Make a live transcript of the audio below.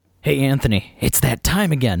Hey, Anthony, it's that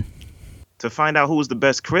time again. To find out who was the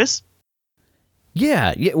best Chris?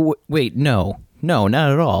 Yeah, wait, no,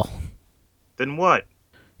 not at all. Then what?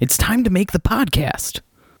 It's time to make the podcast.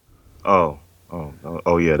 Oh,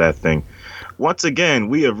 yeah, that thing. Once again,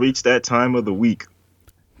 we have reached that time of the week.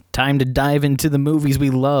 Time to dive into the movies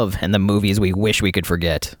we love and the movies we wish we could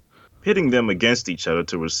forget. Pitting them against each other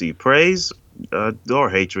to receive praise or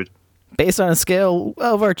hatred. Based on a scale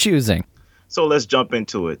of our choosing. So let's jump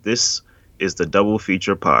into it. This is the Double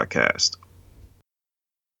Feature Podcast.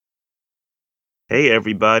 Hey,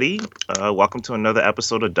 everybody. Welcome to another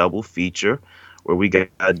episode of Double Feature, where we got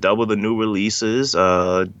double the new releases,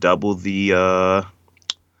 double the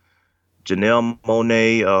Janelle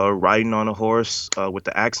Monáe riding on a horse with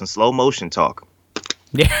the axe and slow motion talk.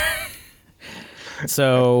 Yeah.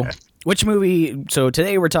 So, which movie? So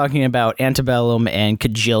today we're talking about Antebellum and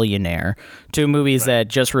Kajillionaire, two movies that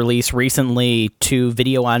just released recently to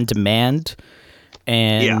video on demand.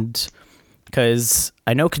 And because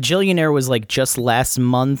I know Kajillionaire was like just last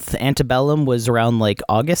month, Antebellum was around like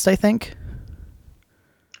August, I think.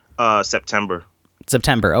 September.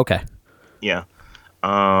 Okay. Yeah.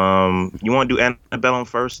 You want to do Antebellum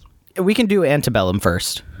first? We can do Antebellum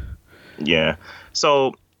first. Yeah.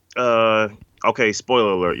 So, okay,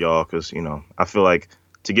 spoiler alert, y'all, because, I feel like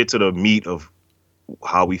to get to the meat of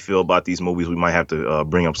how we feel about these movies, we might have to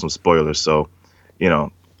bring up some spoilers. So,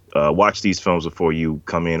 watch these films before you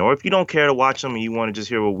come in. Or if you don't care to watch them and you want to just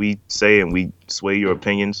hear what we say and we sway your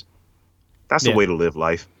opinions, that's the way to live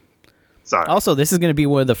life. Sorry. Also, this is going to be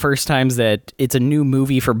one of the first times that it's a new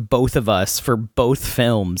movie for both of us, for both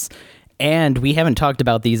films. And we haven't talked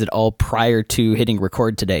about these at all prior to hitting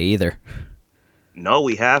record today either. No,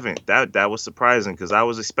 we haven't. That was surprising because I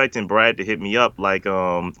was expecting Brad to hit me up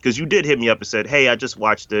because you did hit me up and said, hey, I just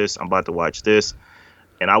watched this. I'm about to watch this.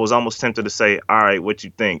 And I was almost tempted to say, all right, what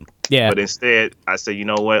you think? Yeah. But instead, I said, you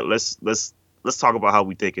know what? Let's talk about how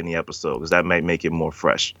we think in the episode because that might make it more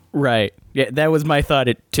fresh. Right. Yeah, that was my thought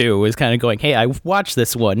too, was kind of going, hey, I watched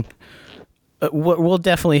this one. We'll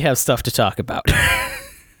definitely have stuff to talk about.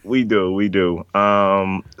 We do.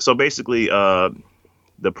 So basically,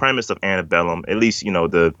 the premise of Antebellum, at least,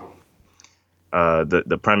 the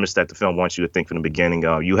premise that the film wants you to think from the beginning,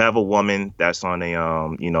 you have a woman that's on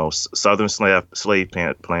a, southern slave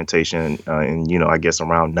plantation in, I guess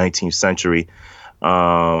around 19th century.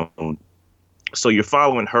 So you're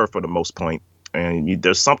following her for the most part, and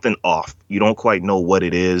there's something off. You don't quite know what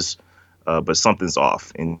it is, but something's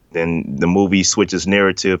off. And then the movie switches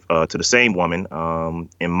narrative to the same woman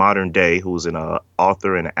in modern day, who's an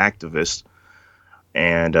author and an activist.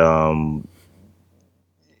 And I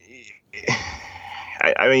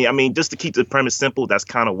mean, just to keep the premise simple, that's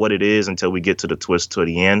kind of what it is until we get to the twist to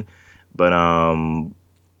the end. But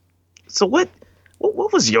so what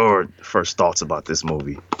was your first thoughts about this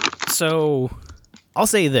movie? So I'll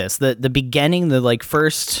say this, the beginning, the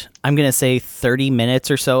first, I'm going to say 30 minutes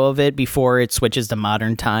or so of it before it switches to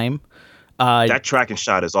modern time. That tracking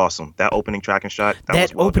shot is awesome. That opening tracking shot.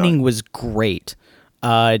 That opening was great.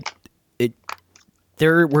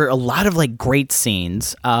 There were a lot of great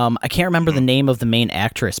scenes. I can't remember the name of the main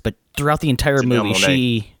actress, but throughout the entire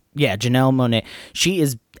movie, Janelle Monáe, she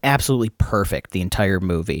is absolutely perfect the entire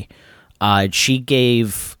movie. She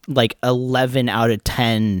gave 11 out of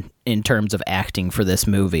 10 in terms of acting for this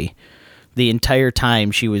movie. The entire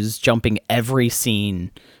time she was jumping every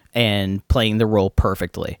scene and playing the role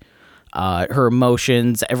perfectly. Her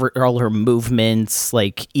emotions, all her movements,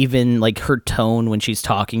 even her tone when she's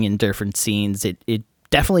talking in different scenes, it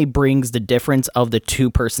definitely brings the difference of the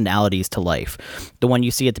two personalities to life. The one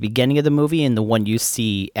you see at the beginning of the movie and the one you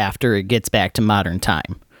see after it gets back to modern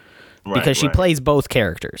time. Because she plays both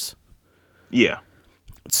characters. Yeah.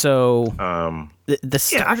 So, I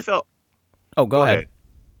felt... Oh, go ahead.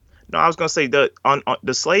 No, I was going to say, on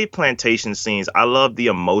the slave plantation scenes, I love the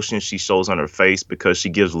emotion she shows on her face because she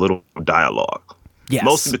gives little dialogue. Yes.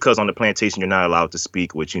 Mostly because on the plantation, you're not allowed to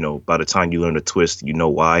speak, which, by the time you learn the twist, you know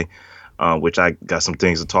why, which I got some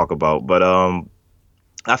things to talk about. But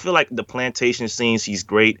I feel like the plantation scenes, she's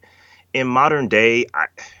great. In modern day,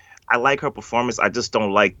 I like her performance. I just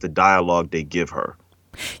don't like the dialogue they give her.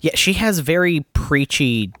 Yeah, she has very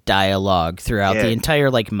preachy dialogue throughout the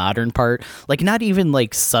entire modern part. Not even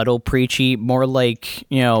subtle preachy, more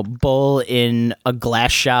bull in a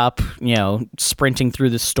glass shop, sprinting through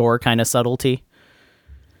the store kind of subtlety.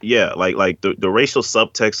 Yeah, the racial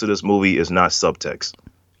subtext of this movie is not subtext.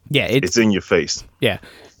 Yeah, it's in your face. Yeah.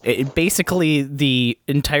 Basically, the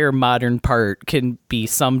entire modern part can be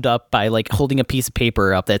summed up by holding a piece of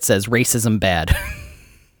paper up that says racism bad.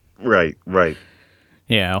 Right.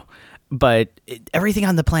 But everything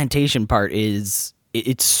on the plantation part it's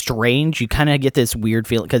strange. You kind of get this weird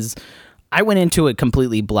feeling because I went into it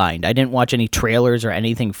completely blind. I didn't watch any trailers or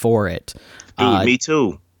anything for it. Dude, me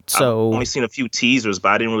too. So I've only seen a few teasers, but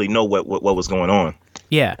I didn't really know what was going on.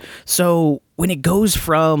 Yeah. So when it goes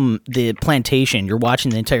from the plantation, you're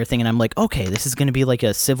watching the entire thing, and I'm like, okay, this is going to be like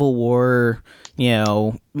a Civil War,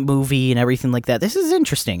 movie and everything like that. This is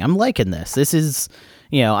interesting. I'm liking this. This is,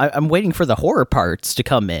 I'm waiting for the horror parts to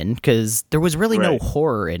come in because there was really no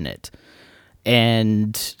horror in it.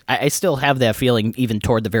 And I still have that feeling even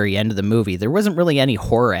toward the very end of the movie. There wasn't really any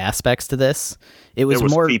horror aspects to this. There was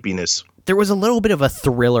more creepiness. There was a little bit of a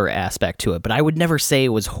thriller aspect to it, but I would never say it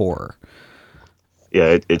was horror.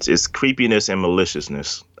 Yeah, it's creepiness and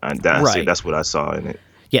maliciousness. And that's what I saw in it.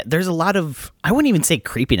 Yeah, there's a lot of, I wouldn't even say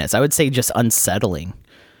creepiness. I would say just unsettling.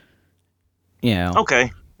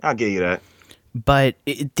 Okay, I'll give you that. But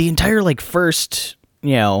the entire first,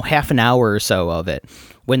 half an hour or so of it,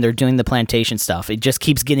 when they're doing the plantation stuff, it just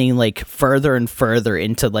keeps getting further and further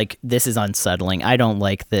into this is unsettling. I don't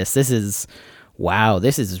like this. This is, wow,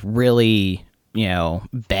 this is really,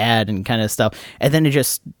 bad and kind of stuff. And then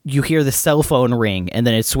you hear the cell phone ring and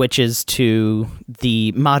then it switches to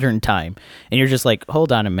the modern time. And you're just like,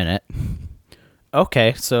 hold on a minute.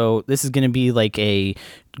 Okay, so this is going to be a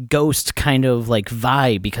ghost kind of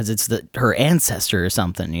vibe because it's her ancestor or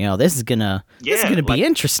something. This is gonna be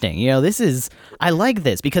interesting. I like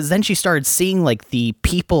this because then she started seeing the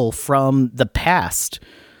people from the past,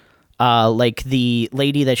 the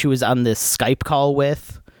lady that she was on this Skype call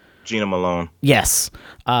with, Gina Malone. Yes.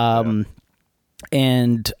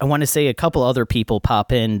 And I want to say a couple other people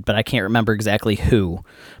pop in, but I can't remember exactly who.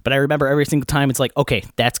 But I remember every single time it's okay,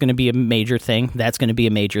 that's going to be a major thing. That's going to be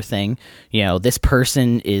a major thing. This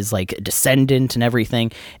person is a descendant and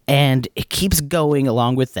everything. And it keeps going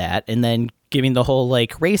along with that. And then giving the whole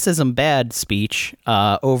racism bad speech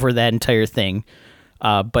over that entire thing.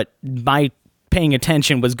 But my paying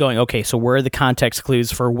attention was going, okay, so where are the context clues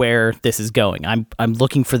for where this is going? I'm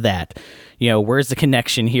looking for that. Where's the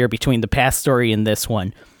connection here between the past story and this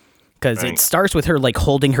one? Because it starts with her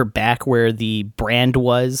holding her back where the brand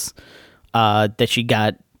was that she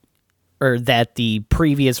got, or that the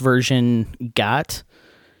previous version got,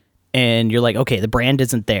 and you're like, okay, the brand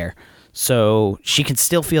isn't there, so she can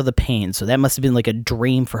still feel the pain. So that must have been a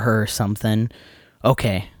dream for her or something.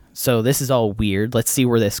 Okay, so this is all weird. Let's see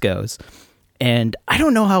where this goes. And I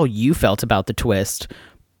don't know how you felt about the twist,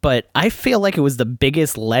 but I feel like it was the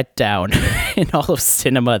biggest letdown in all of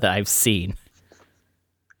cinema that I've seen.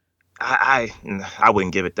 I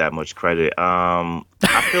wouldn't give it that much credit. I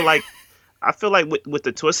feel like with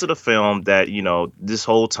the twist of the film that this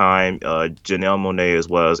whole time Janelle Monáe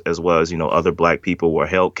as well as other black people were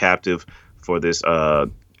held captive for this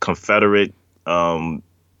Confederate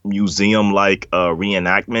museum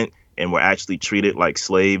reenactment and were actually treated like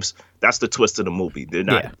slaves. That's the twist of the movie. They're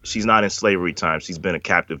not. Yeah. She's not in slavery time. She's been a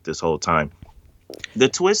captive this whole time. The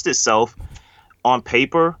twist itself, on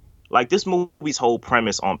paper, this movie's whole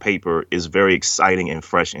premise on paper is very exciting and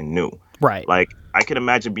fresh and new. Right. I could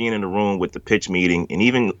imagine being in the room with the pitch meeting and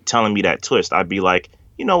even telling me that twist. I'd be like,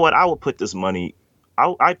 you know what? I will put this money. I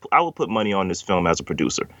will put money on this film as a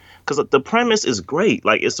producer because the premise is great.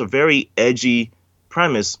 It's a very edgy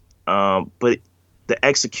premise, but the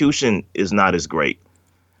execution is not as great.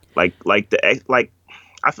 I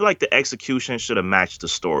feel like the execution should have matched the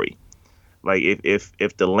story.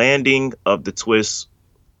 If the landing of the twist,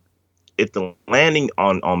 if the landing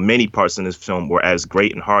on many parts in this film were as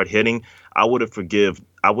great and hard hitting, I would have forgiven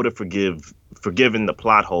the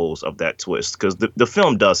plot holes of that twist because the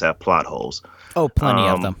film does have plot holes. Oh, plenty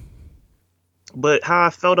of them. But how I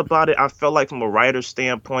felt about it, I felt like from a writer's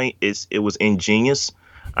standpoint, it was ingenious.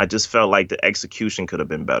 I just felt like the execution could have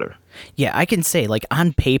been better. Yeah, I can say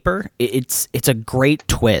on paper, it's a great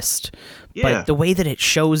twist. Yeah. But the way that it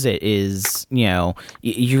shows it is,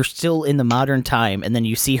 you're still in the modern time, and then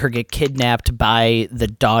you see her get kidnapped by the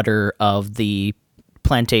daughter of the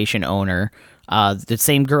plantation owner, the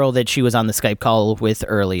same girl that she was on the Skype call with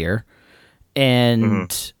earlier,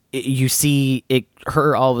 and you see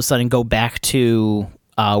her all of a sudden go back to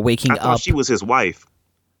waking up. I thought she was his wife.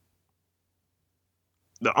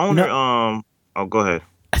 The owner, go ahead.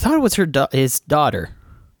 I thought it was his daughter.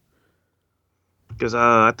 Because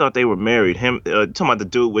I thought they were married. Him, talking about the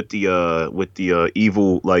dude with the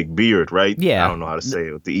evil beard, right? Yeah. I don't know how to say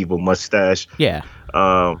it. With the evil mustache. Yeah.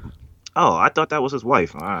 I thought that was his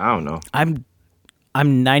wife. I don't know. I'm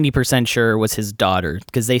 90% sure it was his daughter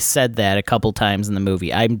because they said that a couple times in the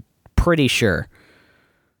movie. I'm pretty sure.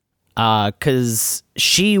 because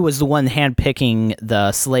she was the one handpicking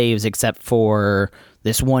the slaves, except for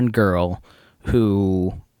this one girl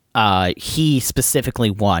who he specifically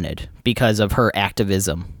wanted because of her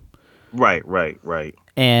activism. Right.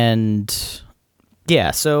 And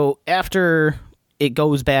yeah, so after it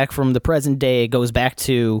goes back from the present day, it goes back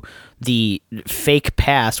to the fake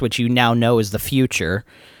past, which you now know is the future,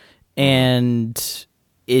 and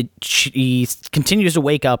she continues to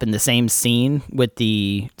wake up in the same scene with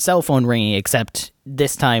the cell phone ringing, except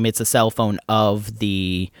this time it's a cell phone of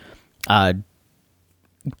the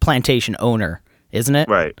plantation owner, isn't it?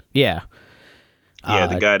 Right. Yeah. Yeah,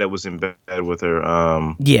 the guy that was in bed with her.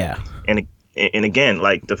 Yeah. And again,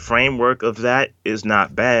 like, the framework of that is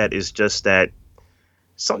not bad. It's just that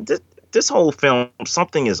this whole film,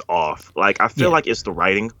 something is off. Like, I feel like it's the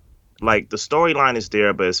writing. Like, the storyline is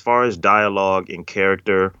there, but as far as dialogue and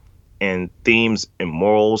character and themes and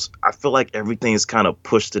morals, I feel like everything is kind of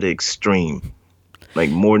pushed to the extreme, like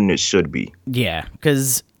more than it should be. Yeah,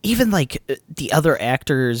 because even like the other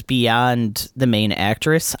actors beyond the main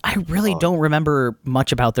actress, I really don't remember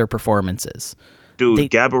much about their performances.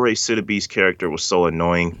 Dude, Gabourey Sidibe's character was so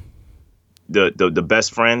annoying. The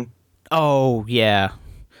best friend. Oh, yeah.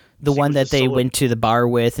 The one that they went to the bar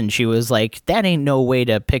with, and she was like, that ain't no way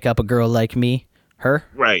to pick up a girl like me. Her?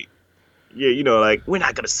 Right. Yeah, you know, like, we're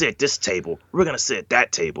not going to sit at this table. We're going to sit at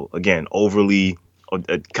that table. Again, overly,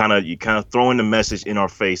 kind of throwing the message in our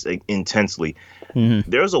face intensely. Mm-hmm.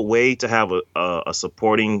 There's a way to have a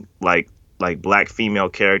supporting, like black female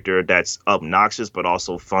character that's obnoxious, but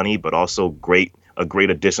also funny, but also a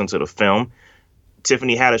great addition to the film.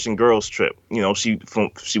 Tiffany Haddish in Girls Trip, you know, she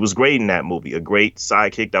was great in that movie. A great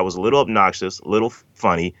sidekick that was a little obnoxious, a little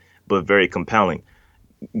funny, but very compelling.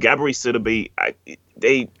 Gabourey Sidibe, I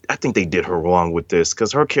think they did her wrong with this,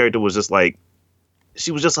 because her character was just like,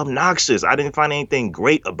 she was just obnoxious. I didn't find anything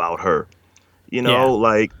great about her. You know,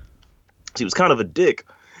 like, she was kind of a dick.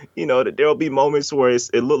 You know, there'll be moments where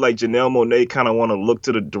it looked like Janelle Monáe kind of want to look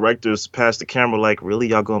to the directors past the camera like, really,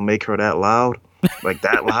 y'all gonna make her that loud? Like,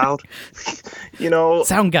 that loud? You know?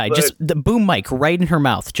 Sound guy, just the boom mic right in her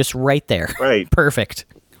mouth, just right there. Right. Perfect.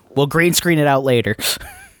 We'll green screen it out later.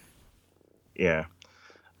 Yeah.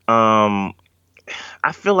 I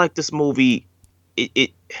feel like this movie,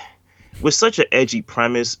 it with such an edgy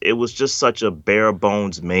premise, it was just such a bare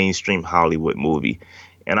bones mainstream Hollywood movie.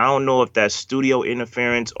 And I don't know if that's studio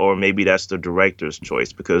interference or maybe that's the director's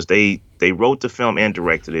choice, because they wrote the film and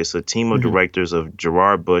directed it. It's a team of directors of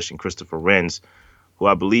Gerard Bush and Christopher Renz, who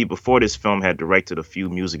I believe before this film had directed a few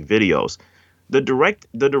music videos. The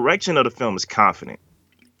direction of the film is confident.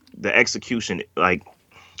 The execution, like,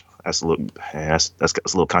 that's a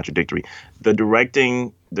little contradictory. The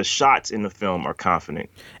directing, the shots in the film are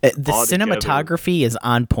confident. The cinematography is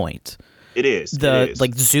on point. It is.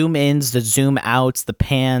 Like, zoom ins, the zoom outs, the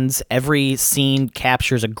pans, every scene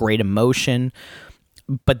captures a great emotion,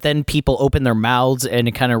 but then people open their mouths and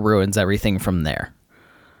it kind of ruins everything from there.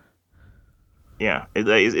 Yeah,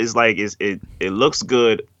 it looks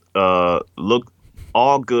good, look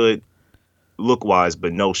all good, look wise,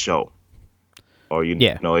 but no show. Or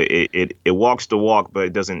know, it walks the walk, but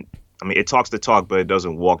it doesn't. I mean, it talks the talk, but it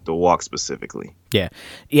doesn't walk the walk specifically. Yeah.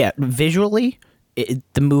 Visually,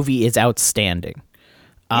 the movie is outstanding.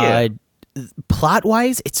 Plot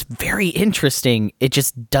wise, it's very interesting. It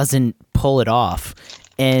just doesn't pull it off,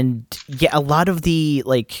 and a lot of the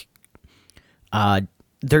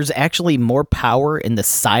there's actually more power in the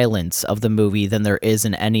silence of the movie than there is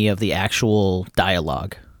in any of the actual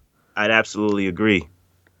dialogue. I'd absolutely agree.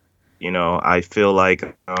 You know, I feel like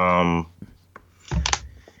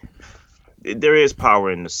there is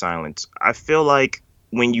power in the silence. I feel like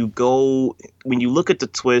when you look at the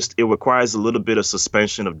twist, it requires a little bit of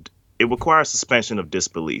suspension of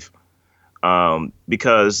disbelief.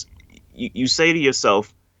 Because you say to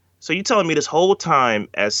yourself, so you're telling me this whole time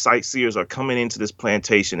as sightseers are coming into this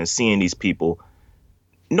plantation and seeing these people,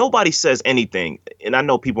 nobody says anything. And I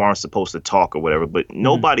know people aren't supposed to talk or whatever, but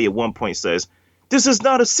nobody at one point says, this is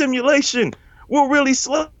not a simulation. We're really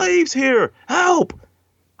slaves here. Help.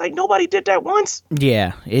 Like, nobody did that once.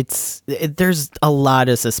 Yeah, there's a lot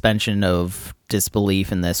of suspension of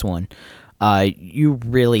disbelief in this one. You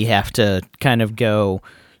really have to kind of go,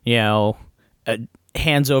 you know,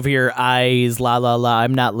 hands over your eyes, la la la,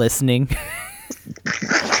 I'm not listening.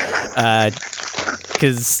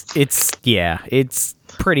 Because it's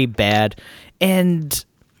pretty bad. And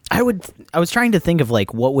I was trying to think of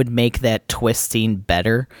like what would make that twist scene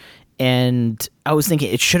better, And I was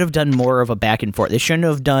thinking it should have done more of a back and forth. It shouldn't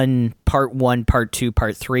have done part 1, part 2,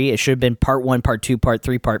 part 3. It should have been part 1, part 2, part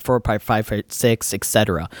 3, part 4, part 5, part 6,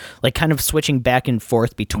 etc. Like kind of switching back and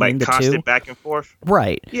forth between the two. Like constant back and forth?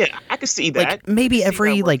 Right. Yeah, I could see that. Like maybe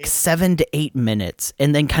every 7 to 8 minutes,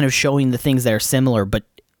 and then kind of showing the things that are similar, but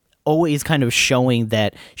always kind of showing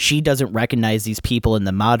that she doesn't recognize these people in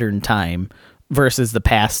the modern time versus the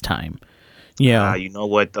past time. Yeah, you know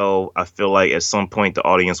what though? I feel like at some point the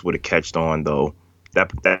audience would have catched on though.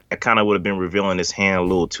 That kind of would have been revealing his hand a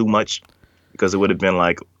little too much, because it would have been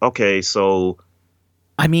like, okay, so.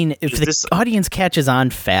 I mean, if the audience catches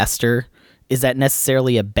on faster, is that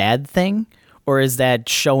necessarily a bad thing, or is that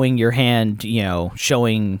showing your hand,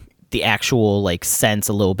 showing the actual like sense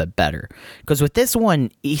a little bit better? Because with this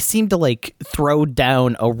one, he seemed to like throw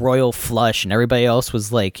down a royal flush, and everybody else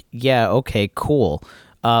was like, "Yeah, okay, cool."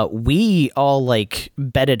 We all like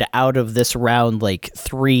betted out of this round like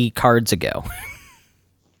 3 cards ago.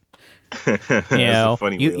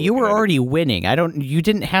 You were already winning. You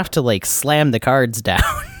didn't have to like slam the cards down.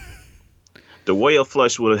 The royal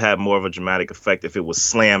flush would have had more of a dramatic effect if it was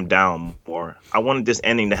slammed down more. I wanted this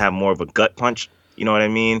ending to have more of a gut punch. You know what I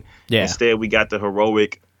mean? Yeah. Instead, we got the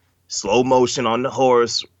heroic slow motion on the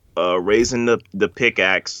horse, raising the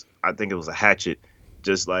pickaxe. I think it was a hatchet.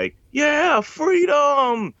 Just like, yeah,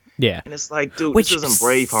 freedom. Yeah. And it's like, dude, this isn't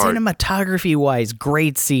Braveheart. Cinematography-wise,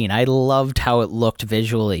 great scene. I loved how it looked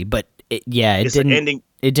visually, but it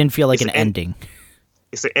didn't feel like an ending.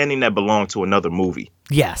 It's an ending that belonged to another movie.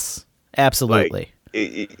 Yes, absolutely.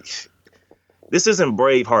 This isn't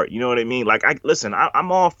Braveheart, you know what I mean? Like,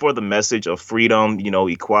 I'm all for the message of freedom,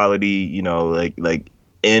 equality, like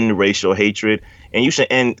end racial hatred. And you should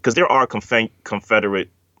end, because there are Confederate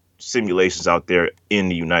simulations out there in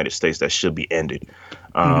the United States that should be ended.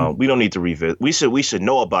 We don't need to revisit. We should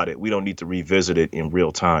know about it. We don't need to revisit it in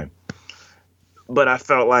real time. But I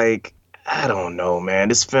felt like, I don't know, man.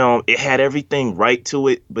 This film, it had everything right to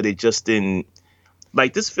it, but it just didn't.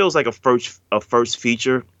 Like, this feels like a first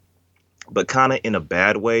feature, but kind of in a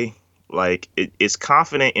bad way. Like, it's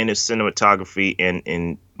confident in its cinematography and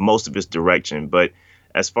in most of its direction, but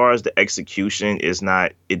as far as the execution,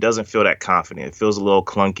 it doesn't feel that confident. It feels a little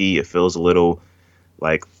clunky. It feels a little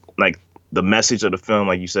like the message of the film,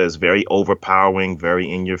 like you said, is very overpowering,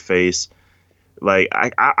 very in your face. Like,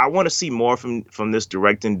 I want to see more from this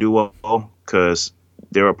directing duo, because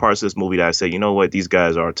there are parts of this movie that I say, you know what, these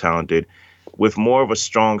guys are talented. With more of a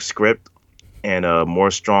strong script and a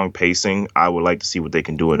more strong pacing, I would like to see what they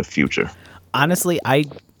can do in the future. Honestly,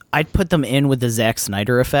 I'd put them in with the Zack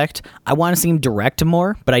Snyder effect. I want to see them direct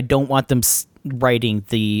more, but I don't want them writing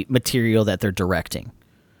the material that they're directing.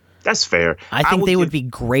 That's fair. I think they would be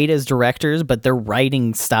great as directors, but their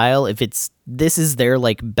writing style, this is their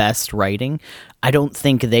like best writing, I don't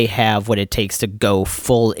think they have what it takes to go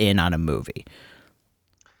full in on a movie.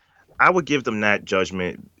 I would give them that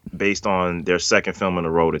judgment based on their second film in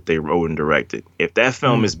a row that they wrote and directed. If that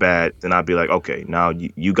film is bad, then I'd be like, okay, now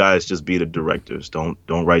you guys just be the directors. Don't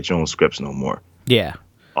write your own scripts no more. Yeah.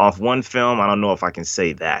 Off one film, I don't know if I can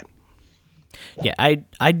say that. Yeah,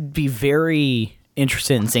 I'd be very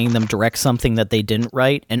interested in seeing them direct something that they didn't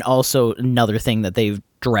write, and also another thing that they've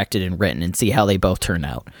directed and written, and see how they both turn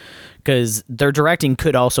out. Because their directing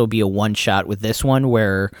could also be a one shot with this one,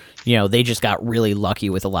 where they just got really lucky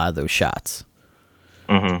with a lot of those shots.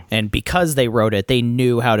 Mm-hmm. And because they wrote it, they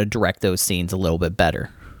knew how to direct those scenes a little bit better.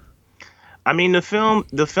 I mean, the film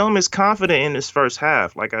is confident in its first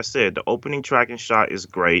half. Like I said, the opening tracking shot is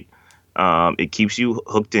great. It keeps you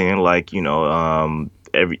hooked in, the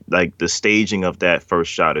staging of that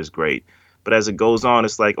first shot is great. But as it goes on,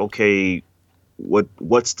 it's like, okay,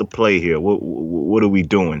 what's the play here? What are we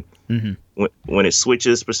doing? Mm-hmm. When it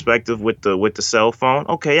switches perspective with the cell phone,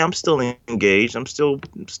 okay, I'm still engaged. I'm still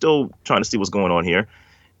trying to see what's going on here.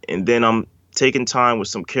 And then I'm taking time with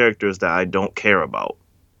some characters that I don't care about.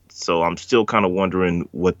 So I'm still kind of wondering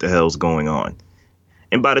what the hell's going on.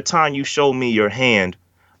 And by the time you show me your hand,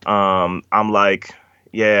 I'm like,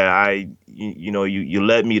 yeah, you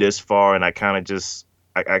led me this far, and I kind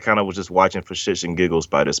of was just watching for shits and giggles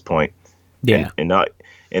by this point. Yeah. And now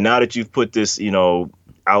that you've put this,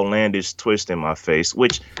 outlandish twist in my face,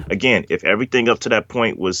 which again, if everything up to that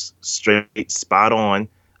point was straight spot on,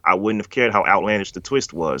 I wouldn't have cared how outlandish the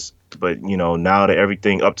twist was. But now that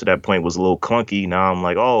everything up to that point was a little clunky, now I'm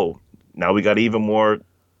like, oh, now we got even more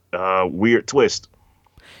weird twist.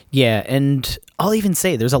 Yeah, and I'll even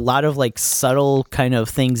say there's a lot of like subtle kind of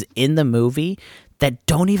things in the movie that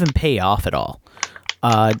don't even pay off at all.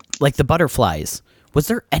 Like the butterflies. Was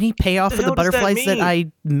there any payoff for the butterflies that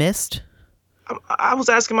I missed? I was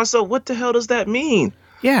asking myself, what the hell does that mean?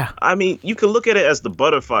 Yeah. I mean, you can look at it as the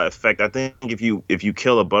butterfly effect. I think if you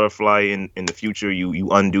kill a butterfly in the future,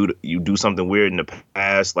 you do something weird in the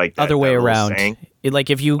past, like that, Other way that little around. saying.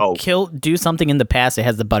 Like if you do something in the past, it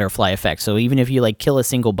has the butterfly effect. So even if you like kill a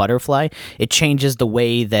single butterfly, it changes the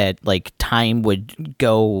way that like time would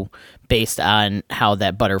go based on how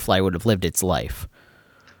that butterfly would have lived its life.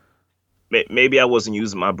 Maybe I wasn't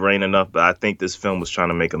using my brain enough, but I think this film was trying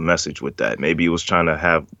to make a message with that. Maybe it was trying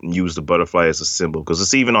to use the butterfly as a symbol, because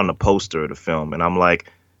it's even on the poster of the film, and I'm like,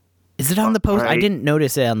 is it on the poster? Right. I didn't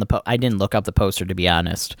notice it on the I didn't look up the poster, to be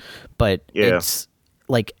honest, but it's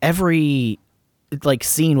like every like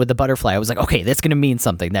scene with the butterfly, I was like, okay, that's gonna mean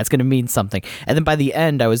something. That's gonna mean something. And then by the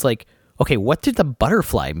end, I was like, okay, what did the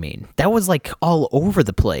butterfly mean? That was like all over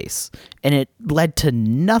the place, and it led to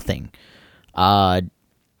nothing.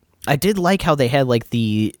 I did like how they had like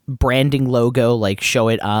the branding logo, like show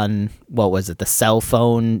it on, what was it, the cell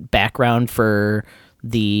phone background for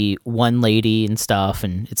the one lady and stuff.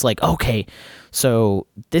 And it's like, okay, so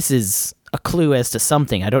this is a clue as to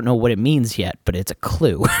something. I don't know what it means yet, but it's a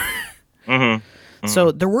clue. mm-hmm. Mm-hmm.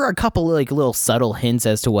 So there were a couple like little subtle hints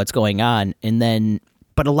as to what's going on.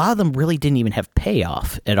 But a lot of them really didn't even have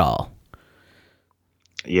payoff at all.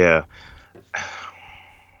 Yeah.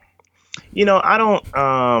 You know, I don't,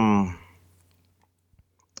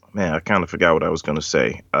 man, I kind of forgot what I was going to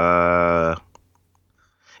say.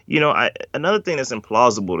 You know, another thing that's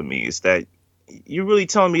implausible to me is that you're really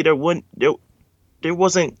telling me there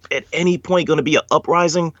wasn't at any point going to be an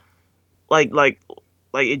uprising? Like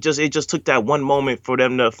it just took that one moment for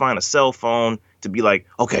them to find a cell phone to be like,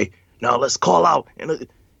 okay, now let's call out. And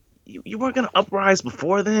you weren't going to uprise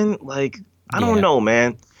before then? Like, I don't know,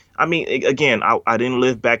 man. I mean, again, I didn't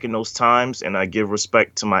live back in those times, and I give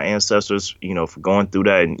respect to my ancestors, you know, for going through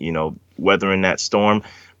that and, you know, weathering that storm.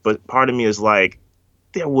 But part of me is like,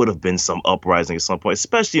 there would have been some uprising at some point,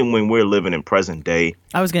 especially when we're living in present day.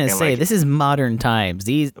 I was going to say, like, this is modern times.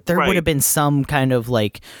 There would have been some kind of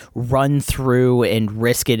like run through and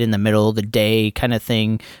risk it in the middle of the day kind of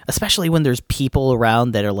thing, especially when there's people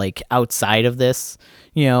around that are like outside of this.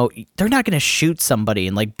 You know, they're not going to shoot somebody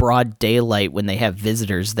in like broad daylight when they have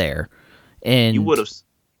visitors there. And you would have,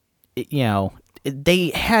 you know, they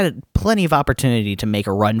had plenty of opportunity to make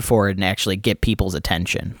a run for it and actually get people's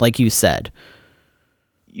attention, like you said.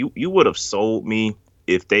 You would have sold me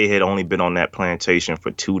if they had only been on that plantation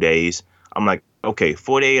for 2 days. I'm like, okay,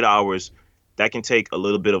 48 hours, that can take a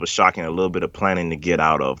little bit of a shock and a little bit of planning to get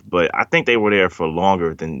out of. But I think they were there for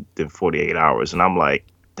longer than 48 hours. And I'm like,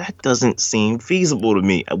 that doesn't seem feasible to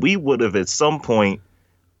me. We would have at some point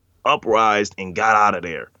uprised and got out of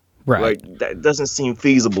there. Right. Like, that doesn't seem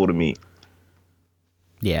feasible to me.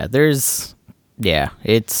 Yeah,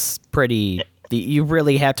 it's pretty... You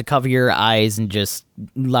really have to cover your eyes and just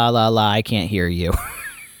la la la, I can't hear you.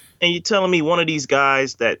 And you're telling me one of these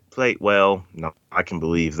guys that played, well, no, I can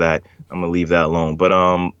believe that. I'm gonna leave that alone. But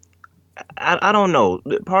I don't know.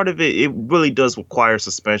 Part of it really does require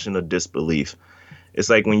suspension of disbelief. It's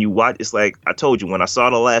like when you watch. It's like I told you when I saw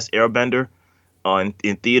The Last Airbender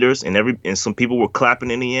in theaters, and some people were clapping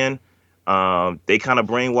in the end. They kind of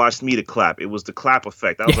brainwashed me to clap. It was the clap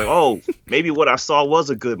effect. I was like, oh, maybe what I saw was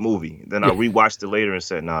a good movie. Then I rewatched it later and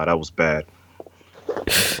said, nah, that was bad.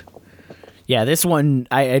 Yeah, this one,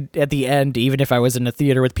 I at the end, even if I was in a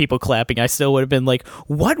theater with people clapping, I still would have been like,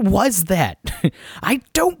 what was that? I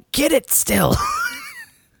don't get it still.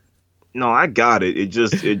 No, I got it. It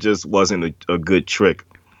just wasn't a good trick.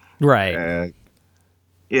 Right.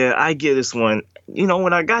 Yeah, I get this one. You know,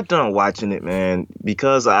 when I got done watching it, man,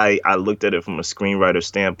 because I looked at it from a screenwriter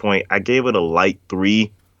standpoint, I gave it a light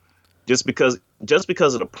 3, just because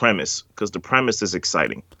of the premise, because the premise is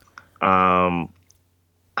exciting. I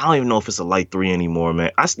don't even know if it's a light 3 anymore,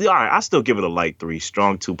 man. I still give it a light 3,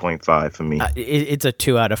 strong 2.5 for me. It's a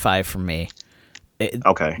 2 out of 5 for me.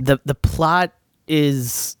 Okay. The plot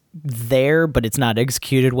is there, but it's not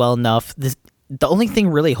executed well enough. The only thing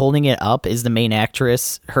really holding it up is the main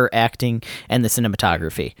actress, her acting, and the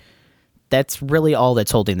cinematography. That's really all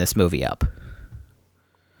that's holding this movie up.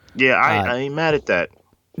 Yeah, I ain't mad at that.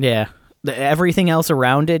 Yeah. Everything else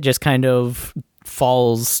around it just kind of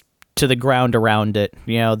falls to the ground around it.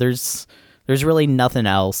 You know, there's really nothing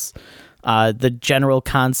else. The general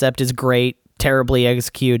concept is great, terribly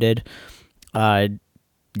executed.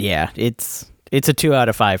 Yeah, it's a 2 out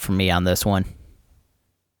of 5 for me on this one.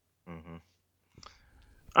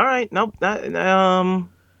 All right, nope. It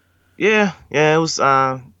was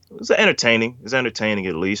entertaining. It's entertaining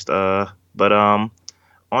at least. But on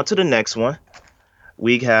to the next one.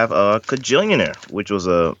 We have Kajillionaire, which was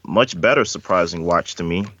a much better surprising watch to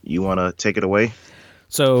me. You want to take it away?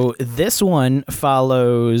 So this one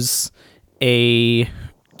follows a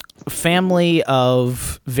family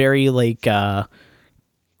of very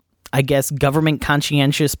I guess government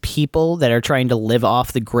conscientious people that are trying to live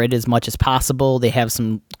off the grid as much as possible. They have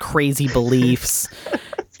some crazy beliefs,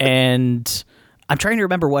 and I'm trying to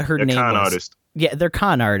remember what her name was. Artist. Yeah, they're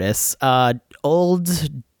con artists. Old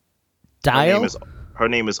Dial. Her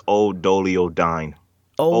name is Old Dolio Dine.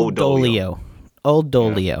 Old Dolio.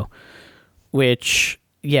 Yeah. Which,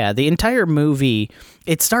 yeah, the entire movie,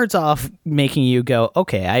 it starts off making you go,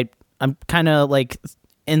 okay, I'm kind of like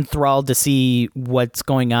enthralled to see what's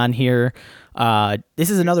going on here. This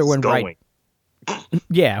is another one where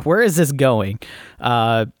where is this going?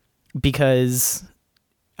 Because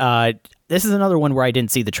this is another one where I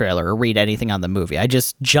didn't see the trailer or read anything on the movie. I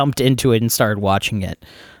just jumped into it and started watching it.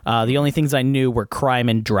 The only things I knew were crime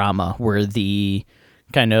and drama were the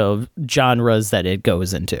kind of genres that it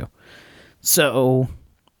goes into. So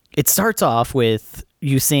it starts off with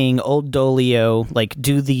you seeing old Dolio like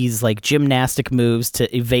do these like gymnastic moves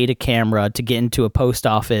to evade a camera, to get into a post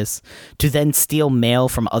office, to then steal mail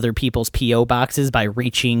from other people's P.O. boxes by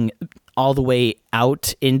reaching all the way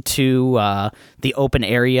out into the open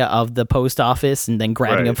area of the post office and then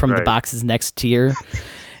grabbing them from the boxes next tier.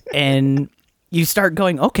 And you start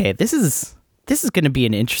going, okay, this is going to be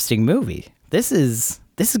an interesting movie. This is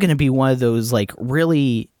going to be one of those like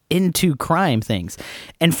really into crime things.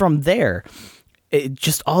 And from there,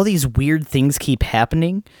 just all these weird things keep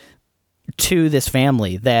happening to this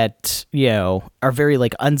family that, you know, are very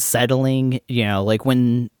like unsettling. You know, like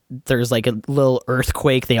when there's like a little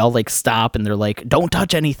earthquake, they all like stop and they're like, don't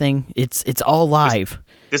touch anything. It's all live.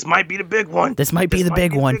 This might be the big one. This might be the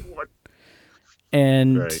big one.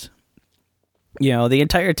 And, you know, the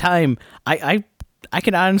entire time I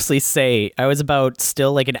can honestly say I was about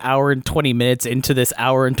still like an hour and 20 minutes into this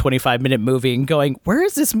hour and 25-minute movie and going, where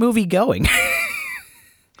is this movie going?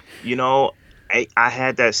 You know, I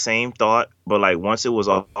had that same thought, but like once it was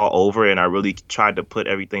all over and I really tried to put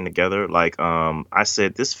everything together, like I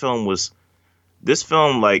said, this film was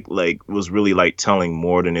really like telling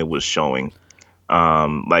more than it was showing.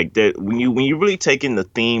 Like that when you really take in the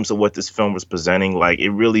themes of what this film was presenting, like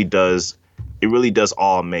it really does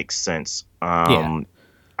all make sense.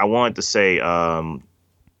 I wanted to say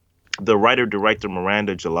the writer-director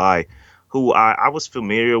Miranda July, who I was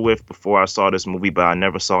familiar with before I saw this movie, but I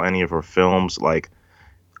never saw any of her films. Like,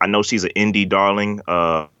 I know she's an indie darling.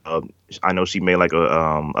 I know she made like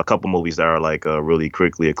a couple movies that are like really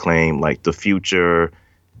critically acclaimed, like The Future,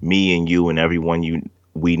 Me and You and Everyone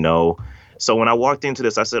We Know. So when I walked into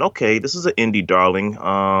this, I said, okay, this is an indie darling.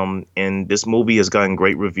 And this movie has gotten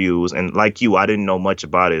great reviews. And like you, I didn't know much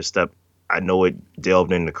about it, except I know it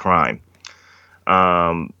delved into crime.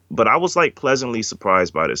 But I was like pleasantly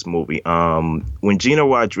surprised by this movie. When Gina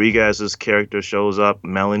Rodriguez's character shows up,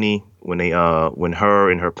 Melanie, when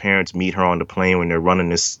her and her parents meet her on the plane when they're running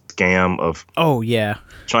this scam of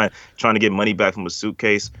trying to get money back from a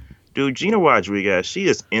suitcase. Dude, Gina Rodriguez, she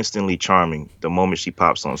is instantly charming the moment she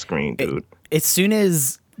pops on screen, dude. As soon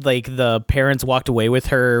as like the parents walked away with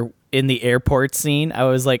her in the airport scene, I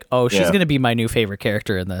was like, oh, she's gonna be my new favorite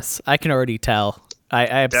character in this. I can already tell. I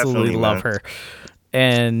absolutely love her.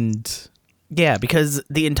 And yeah, because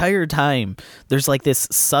the entire time there's like this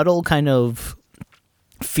subtle kind of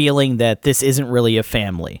feeling that this isn't really a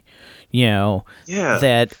family, you know,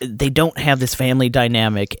 that they don't have this family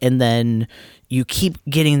dynamic. And then you keep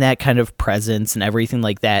getting that kind of presence and everything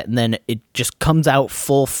like that. And then it just comes out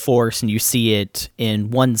full force and you see it in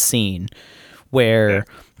one scene where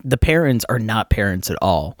the parents are not parents at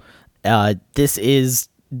all.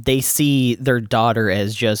 They see their daughter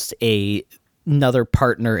as just another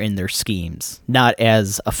partner in their schemes, not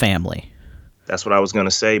as a family. That's what I was going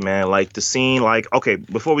to say, man. Like the scene, like, okay,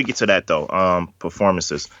 before we get to that though,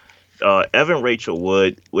 performances, Evan Rachel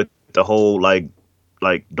Wood with the whole like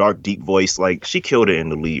dark, deep voice, like she killed it in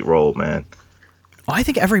the lead role, man. Oh, I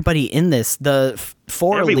think everybody in this, the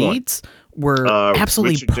four leads were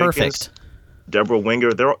absolutely Richard perfect. Jenkins, Deborah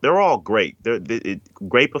Winger, they're all great. They're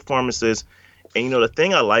great performances. And, you know, the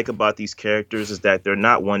thing I like about these characters is that they're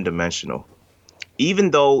not one-dimensional. Even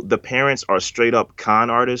though the parents are straight-up con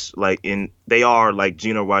artists, they are, like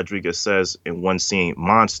Gina Rodriguez says in one scene,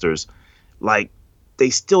 monsters, like, they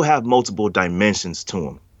still have multiple dimensions to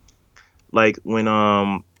them. Like, when,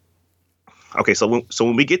 so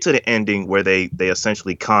when we get to the ending where they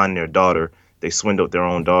essentially con their daughter, they swindled their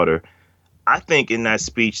own daughter, I think in that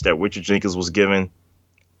speech that Richard Jenkins was given,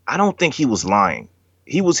 I don't think he was lying.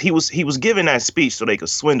 He was giving that speech so they could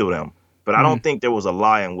swindle them, but I don't think there was a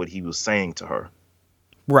lie in what he was saying to her.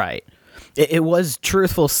 Right. It was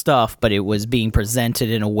truthful stuff, but it was being presented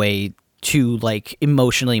in a way to like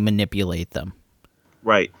emotionally manipulate them.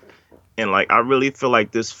 Right. And like I really feel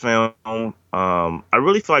like this film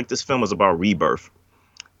was about rebirth,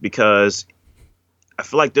 because I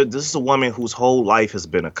feel like this is a woman whose whole life has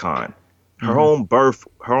been a con. Her own birth.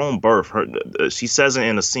 She says it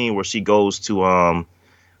in a scene where she goes to a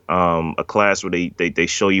class where they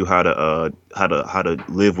show you how to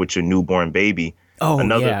live with your newborn baby.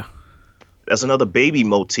 Yeah. That's another baby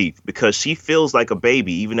motif, because she feels like a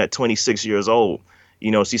baby even at 26 years old. You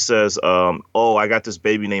know, she says, I got this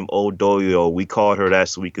baby named Old Dolio. We called her that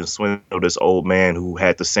so we can swindle this old man who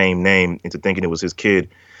had the same name into thinking it was his kid.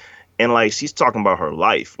 And like, she's talking about her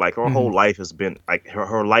life. Like her whole life has been like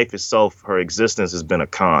her life itself, her existence has been a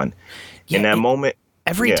con. Yeah, in that moment.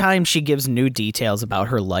 Every time she gives new details about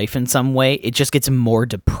her life in some way, it just gets more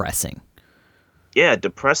depressing. Yeah,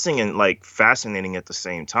 depressing and like fascinating at the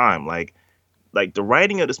same time. Like the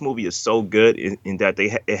writing of this movie is so good in that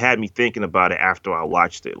it had me thinking about it after I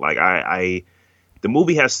watched it. Like the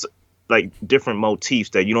movie has like different motifs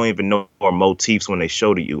that you don't even know are motifs when they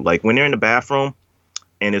show to you. Like when they're in the bathroom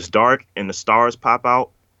and it's dark and the stars pop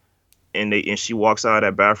out and she walks out of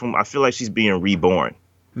that bathroom, I feel like she's being reborn.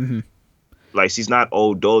 Mm-hmm. Like she's not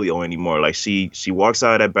Old Dolio anymore. Like she walks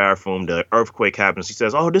out of that bathroom, the earthquake happens. She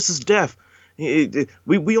says, "Oh, this is death.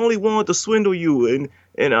 We only wanted to swindle you,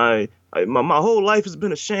 and my whole life has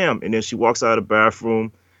been a sham." And then she walks out of the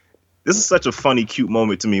bathroom. This is such a funny, cute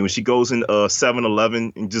moment to me when she goes in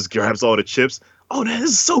 7-Eleven and just grabs all the chips. Oh, this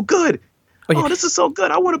is so good. Oh, this is so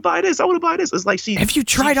good. I want to buy this. I want to buy this. It's like Have you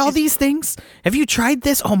tried all these things? Have you tried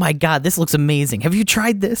this? Oh my God, this looks amazing. Have you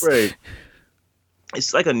tried this? Right.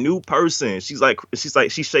 It's like a new person. She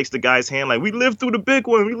shakes the guy's hand like, "We lived through the big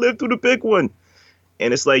one. We lived through the big one."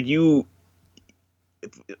 And it's like a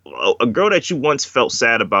girl that you once felt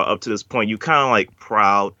sad about up to this point, you kind of like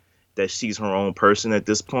proud that she's her own person at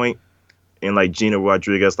this point. And like Gina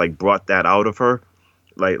Rodriguez like brought that out of her.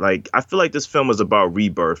 Like I feel like this film is about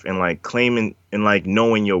rebirth and like claiming and like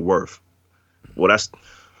knowing your worth. Well, that's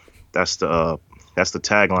the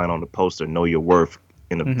tagline on the poster, "Know Your Worth."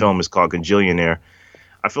 And the film is called Gajillionaire.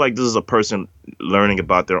 I feel like this is a person learning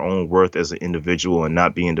about their own worth as an individual and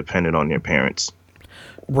not being dependent on their parents.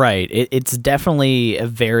 Right. It's definitely a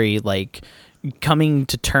very like coming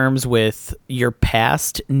to terms with your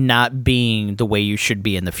past not being the way you should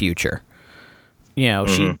be in the future. You know,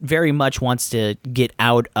 she very much wants to get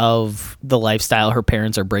out of the lifestyle her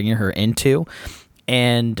parents are bringing her into.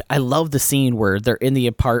 And I love the scene where they're in the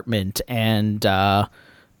apartment and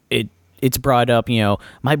it's brought up, you know,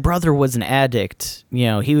 my brother was an addict. You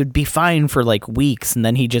know, he would be fine for like weeks and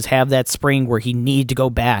then he'd just have that spring where he need to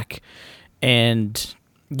go back. And,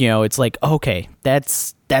 you know, it's like, okay,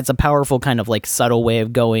 that's a powerful kind of like subtle way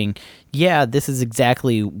of going, yeah, this is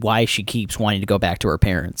exactly why she keeps wanting to go back to her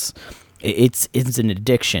parents. It's an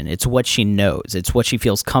addiction. It's what she knows. It's what she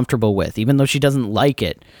feels comfortable with. Even though she doesn't like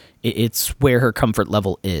it, it's where her comfort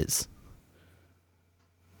level is.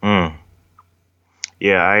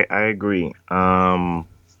 Yeah, I agree. One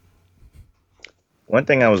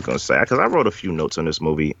thing I was going to say, because I wrote a few notes on this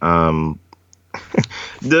movie. The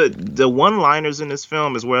one-liners in this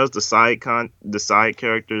film, as well as the side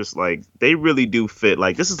characters, like they really do fit.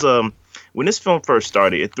 Like this is when this film first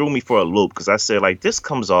started, it threw me for a loop because I said like this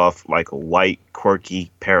comes off like a white quirky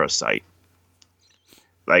Parasite,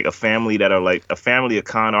 like a family of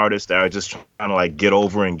con artists that are just trying to like get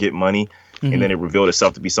over and get money, and then it revealed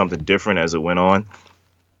itself to be something different as it went on.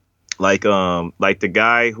 Like the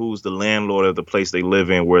guy who's the landlord of the place they live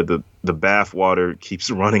in, where the bath water keeps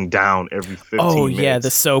running down every 15 minutes. Oh yeah, the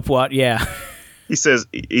soap water. Yeah. He says,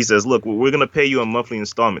 "Look, we're gonna pay you in monthly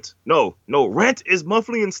installments." No, rent is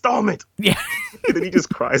monthly installment. Yeah. And then he just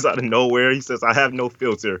cries out of nowhere. He says, "I have no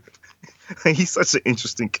filter." He's such an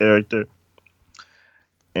interesting character.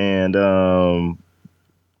 And some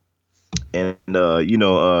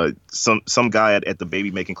guy at the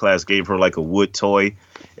baby making class gave her like a wood toy,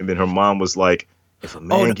 and then her mom was like, "If a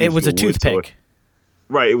man it was a toothpick." Toy,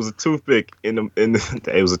 right, it was a toothpick,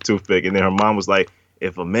 it was a toothpick, and then her mom was like,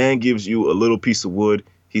 "If a man gives you a little piece of wood,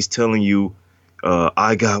 he's telling you,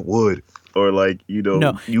 I got wood," or like,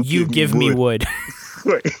 no, you give me wood.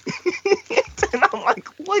 Right. And I'm like,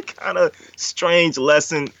 what kind of strange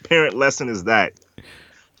parent lesson is that?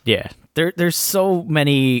 Yeah. There's so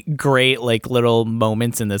many great like little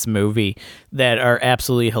moments in this movie that are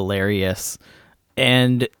absolutely hilarious.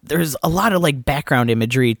 And there's a lot of like background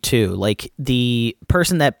imagery too. Like the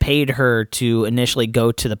person that paid her to initially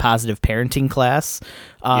go to the positive parenting class,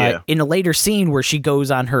 in a later scene where she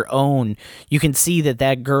goes on her own, you can see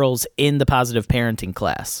that girl's in the positive parenting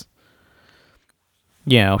class.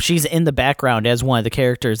 You know, she's in the background as one of the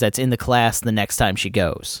characters that's in the class the next time she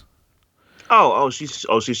goes.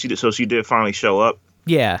 She did finally show up.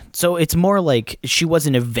 Yeah, so it's more like she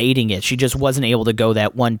wasn't evading it. She just wasn't able to go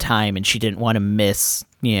that one time, and she didn't want to miss,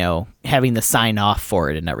 you know, having the sign off for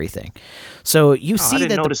it and everything. So you see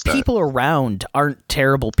that the people around aren't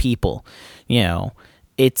terrible people. You know,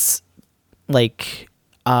 it's like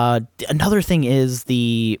another thing is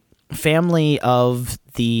the family of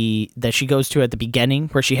that she goes to at the beginning,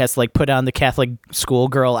 where she has to like put on the Catholic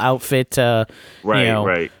schoolgirl outfit to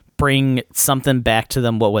bring something back to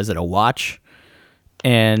them. What was it, a watch?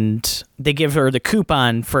 And they give her the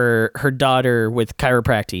coupon for her daughter with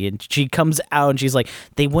chiropractic, and she comes out and she's like,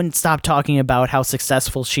 they wouldn't stop talking about how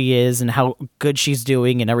successful she is and how good she's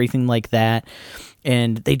doing and everything like that,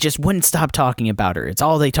 and they just wouldn't stop talking about her. It's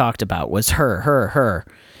all they talked about was her.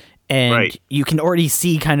 And you can already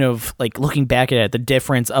see, kind of like looking back at it, the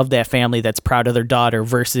difference of that family that's proud of their daughter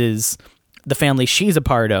versus the family she's a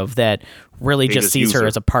part of that really just sees her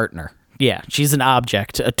as a partner. Yeah, she's an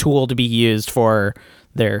object, a tool to be used for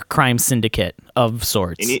their crime syndicate of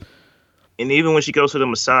sorts. And even when she goes to the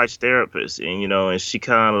massage therapist, and, you know, and she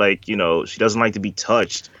kind of like, you know, she doesn't like to be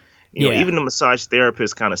touched. You know, even the massage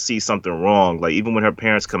therapist kind of sees something wrong. Like, even when her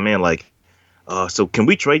parents come in, like, so can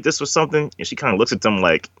we trade this for something? And she kind of looks at them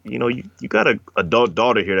like, you know, you got an adult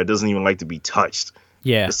daughter here that doesn't even like to be touched.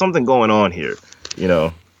 Yeah. There's something going on here, you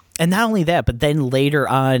know. And not only that, but then later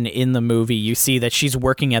on in the movie, you see that she's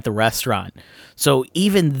working at the restaurant. So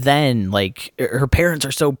even then, like, her parents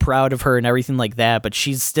are so proud of her and everything like that, but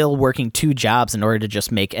she's still working 2 jobs in order to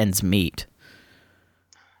just make ends meet.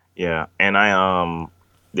 Yeah, and I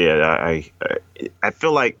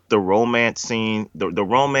feel like the romance scene, the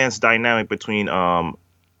romance dynamic between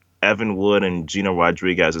Evan Wood and Gina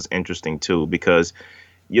Rodriguez is interesting too, because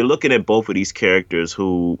you're looking at both of these characters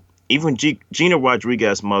who, even Gina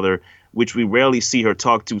Rodriguez's mother, which we rarely see her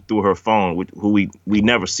talk to through her phone, who we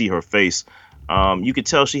never see her face, you could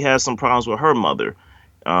tell she has some problems with her mother.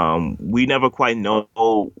 We never quite know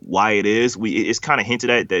why it is. It's kind of hinted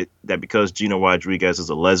at that because Gina Rodriguez is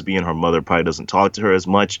a lesbian, her mother probably doesn't talk to her as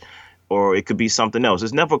much, or it could be something else.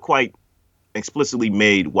 It's never quite explicitly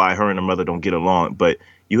made why her and her mother don't get along. But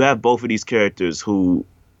you have both of these characters who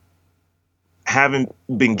haven't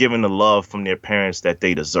been given the love from their parents that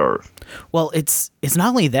they deserve. Well, it's not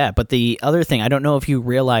only that, but the other thing, I don't know if you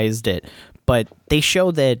realized it, but they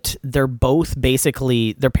show that they're both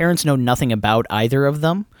basically, their parents know nothing about either of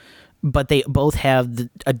them, but they both have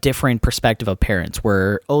a different perspective of parents,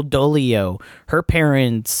 where Old Dolio, her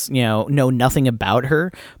parents, you know nothing about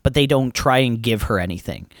her, but they don't try and give her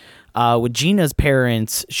anything. With Gina's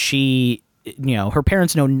parents, her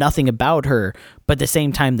parents know nothing about her, but at the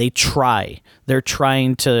same time, they try. They're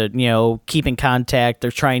trying to, keep in contact.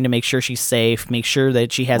 They're trying to make sure she's safe, make sure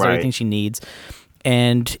that she has everything she needs.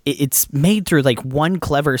 And it's made through like one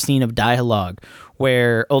clever scene of dialogue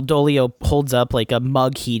where Old Dolio holds up like a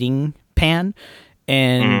mug heating pan,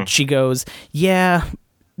 and she goes, "Yeah,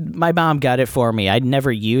 my mom got it for me. I'd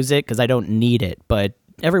never use it because I don't need it, but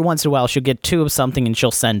every once in a while she'll get 2 of something and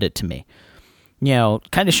she'll send it to me."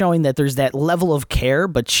 Kind of showing that there's that level of care,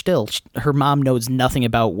 but still, her mom knows nothing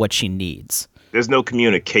about what she needs. There's no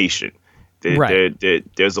communication.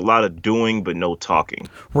 There's a lot of doing, but no talking.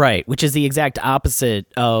 Right, which is the exact opposite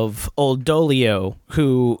of Old Dolio,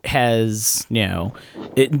 who has,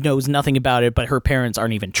 it knows nothing about it, but her parents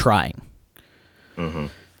aren't even trying. Mm-hmm.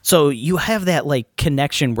 So you have that, like,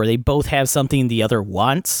 connection where they both have something the other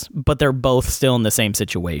wants, but they're both still in the same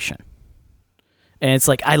situation. And it's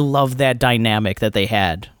like, I love that dynamic that they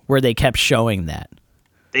had, where they kept showing that.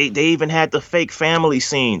 They even had the fake family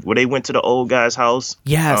scene where they went to the old guy's house.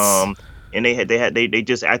 Yes. And they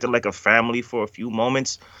just acted like a family for a few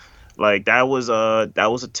moments. Like that was a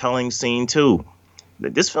telling scene too.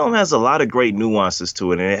 This film has a lot of great nuances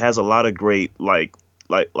to it, and it has a lot of great like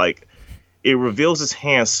it reveals its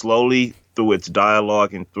hand slowly through its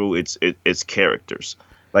dialogue and through its characters.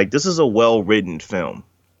 Like, this is a well-written film.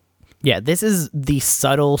 Yeah, this is the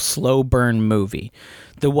subtle, slow burn movie.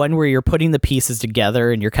 The one where you're putting the pieces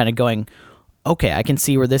together and you're kind of going, okay, I can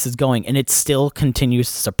see where this is going. And it still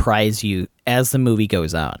continues to surprise you as the movie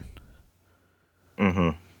goes on.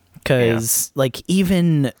 Mm-hmm. Because,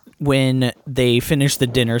 even when they finish the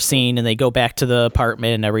dinner scene and they go back to the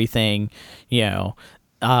apartment and everything,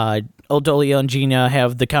 Old Dolio and Gina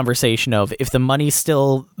have the conversation of, if the money's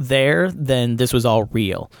still there, then this was all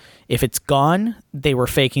real. If it's gone, they were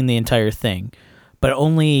faking the entire thing. But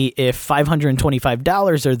only if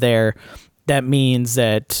 $525 are there, that means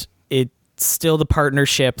that it's still the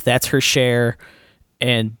partnership, that's her share,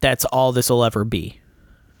 and that's all this will ever be.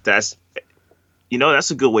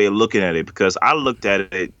 That's a good way of looking at it, because I looked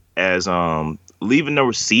at it as leaving the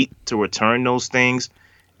receipt to return those things.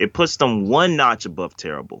 It puts them one notch above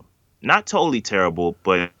terrible. Not totally terrible,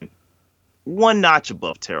 but one notch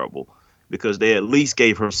above terrible, because they at least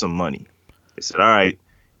gave her some money. They said, all right,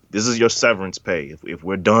 this is your severance pay. If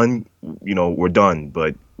we're done, we're done,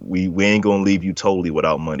 but we ain't going to leave you totally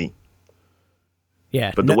without money.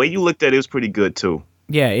 Yeah. But the way you looked at it was pretty good too.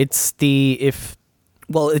 Yeah, it's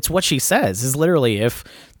what she says is literally, if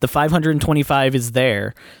the 525 is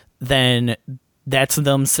there, then that's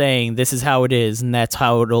them saying this is how it is, and that's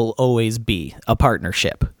how it'll always be, a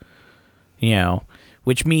partnership.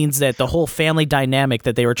 Which means that the whole family dynamic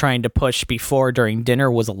that they were trying to push before during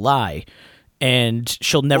dinner was a lie, and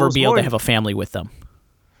she'll never be able to have a family with them.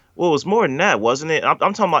 Well, it was more than that, wasn't it? I'm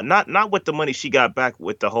talking about not with the money she got back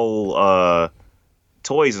with the whole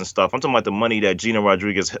toys and stuff. I'm talking about the money that Gina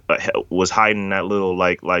Rodriguez was hiding in that little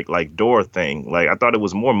like door thing. Like, I thought it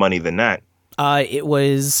was more money than that. It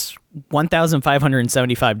was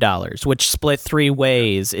 $1,575, which split 3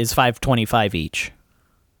 ways is $525 each.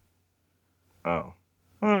 Oh.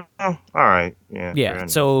 All right. Yeah. Yeah.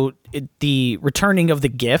 So the returning of the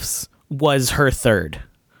gifts was her third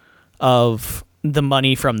of the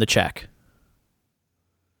money from the check.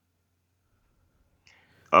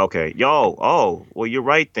 Okay. Well, you're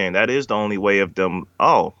right then. That is the only way of them.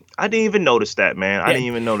 Oh, I didn't even notice that, man. I didn't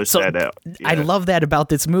even notice that. Yeah. I love that about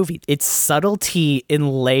this movie. It's subtlety in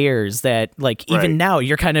layers that, like, even now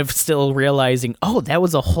you're kind of still realizing, oh, that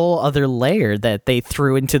was a whole other layer that they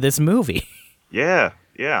threw into this movie. Yeah.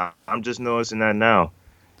 I'm just noticing that now.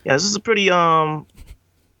 Yeah, this is a pretty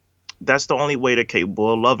that's the only way they're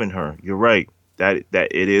capable of loving her. You're right. That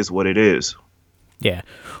it is what it is. Yeah.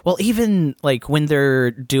 Well, even like when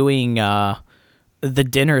they're doing the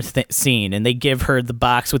dinner scene and they give her the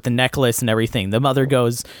box with the necklace and everything, the mother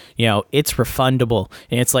goes, it's refundable,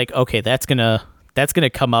 and it's like, okay, that's gonna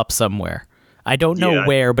come up somewhere. I don't know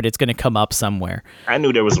where, but it's gonna come up somewhere. I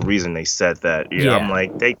knew there was a reason they said that. Yeah. I'm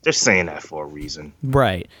like, they're saying that for a reason.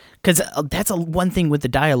 Right. Because that's one thing with the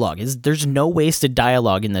dialogue, is there's no wasted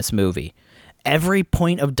dialogue in this movie. Every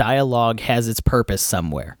point of dialogue has its purpose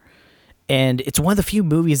somewhere. And it's one of the few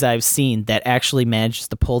movies I've seen that actually manages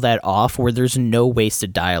to pull that off, where there's no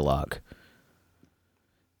wasted dialogue.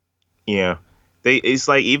 Yeah. It's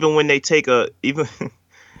like, even when they take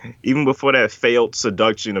even before that failed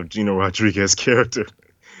seduction of Gina Rodriguez's character,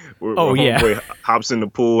 where homeboy hops in the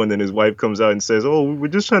pool and then his wife comes out and says, "Oh, we're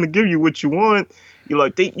just trying to give you what you want."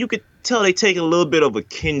 You could tell they take a little bit of a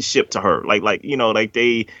kinship to her. Like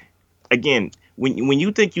they, again, when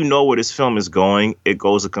you think you know where this film is going, it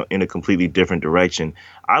goes in a completely different direction.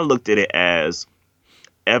 I looked at it as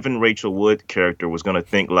Evan Rachel Wood character was gonna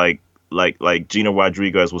think like Gina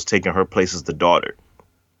Rodriguez was taking her place as the daughter.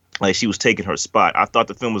 Like, she was taking her spot. I thought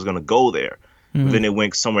the film was going to go there. Mm-hmm. But then it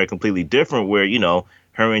went somewhere completely different, where,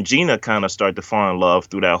 her and Gina kind of start to fall in love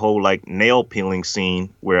through that whole, like, nail peeling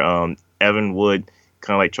scene where Evan Wood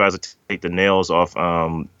kind of, like, tries to take the nails off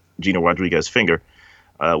Gina Rodriguez's finger,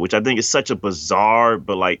 which I think is such a bizarre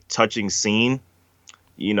but, like, touching scene.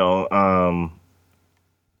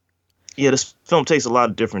 This film takes a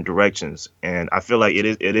lot of different directions, and I feel like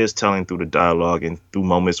it is telling through the dialogue and through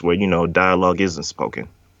moments where, dialogue isn't spoken.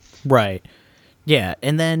 Right. Yeah.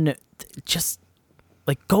 And then just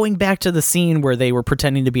like going back to the scene where they were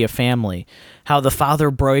pretending to be a family, how the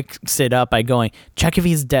father breaks it up by going, check if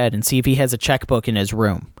he's dead and see if he has a checkbook in his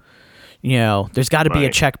room. There's got to be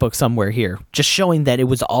a checkbook somewhere here. Just showing that it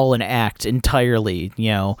was all an act entirely.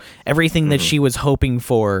 Everything that she was hoping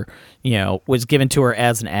for, was given to her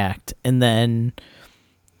as an act. And then,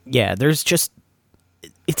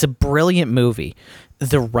 it's a brilliant movie.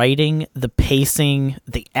 The writing, the pacing,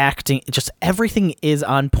 the acting, just everything is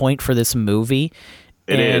on point for this movie.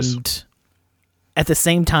 It is. At the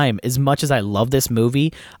same time, as much as I love this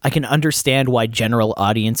movie, I can understand why general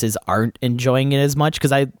audiences aren't enjoying it as much,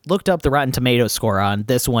 because I looked up the Rotten Tomatoes score on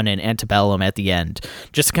this one and Antebellum at the end,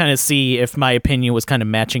 just to kind of see if my opinion was kind of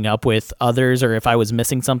matching up with others or if I was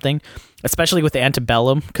missing something, especially with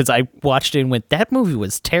Antebellum, because I watched it and went, that movie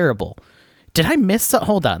was terrible. Did I miss something?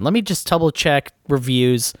 Hold on. Let me just double check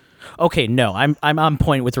reviews. Okay, no, I'm on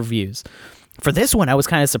point with reviews. For this one, I was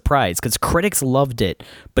kind of surprised because critics loved it,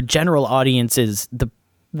 but general audiences, the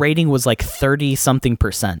rating was like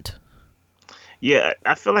 30-something%. Yeah,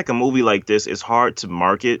 I feel like a movie like this is hard to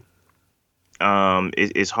market.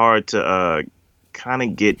 It's hard to kind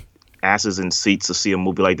of get asses in seats to see a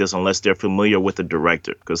movie like this unless they're familiar with the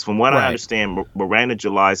director. Because from what I understand, Miranda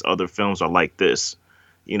July's other films are like this.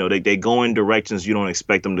 They go in directions you don't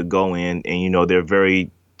expect them to go in, and they're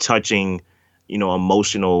very touching,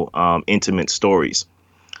 emotional, intimate stories.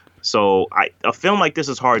 So a film like this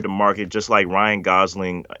is hard to market, just like Ryan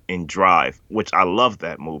Gosling in Drive, which I love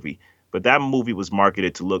that movie. But that movie was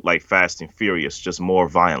marketed to look like Fast and Furious, just more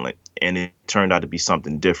violent. And it turned out to be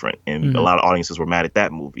something different. And a lot of audiences were mad at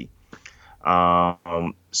that movie.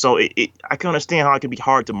 So I can understand how it can be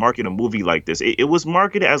hard to market a movie like this. It was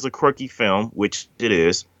marketed as a quirky film, which it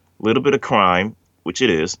is. A little bit of crime, which it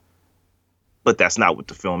is. But that's not what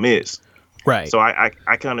the film is. Right. So I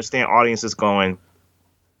can understand audiences going,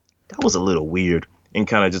 that was a little weird, and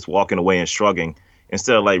kind of just walking away and shrugging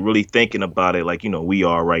instead of like really thinking about it like, we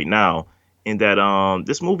are right now. And that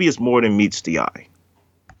this movie is more than meets the eye.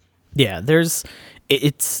 Yeah,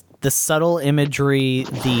 it's the subtle imagery,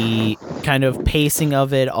 the kind of pacing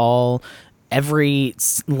of it all. Every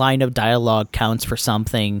line of dialogue counts for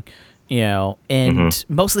something, and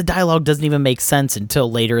most of the dialogue doesn't even make sense until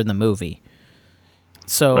later in the movie.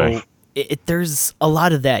 So right. There's a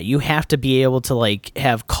lot of that. You have to be able to like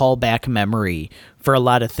have callback memory for a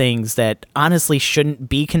lot of things that honestly shouldn't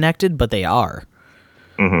be connected, but they are.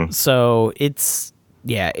 So it's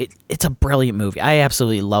a brilliant movie. I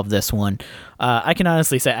absolutely love this one. I can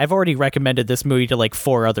honestly say I've already recommended this movie to like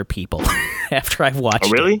 4 other people after I've watched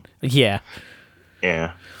it. Really? Yeah.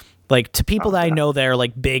 Yeah. Like to people that I know that are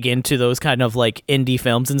like big into those kind of like indie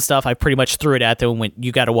films and stuff, I pretty much threw it at them and went,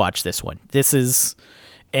 you got to watch this one.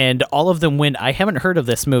 And all of them went, I haven't heard of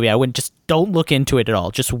this movie. I went, just don't look into it at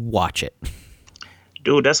all. Just watch it.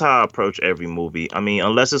 Dude, that's how I approach every movie. I mean,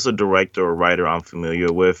 unless it's a director or writer I'm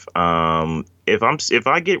familiar with, if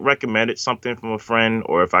I get recommended something from a friend,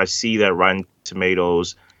 or if I see that Rotten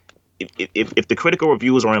Tomatoes, if the critical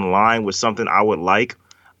reviews are in line with something I would like,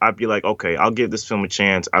 I'd be like, okay, I'll give this film a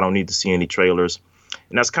chance. I don't need to see any trailers.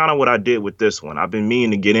 And that's kind of what I did with this one. I've been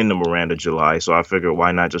meaning to get into Miranda July, so I figured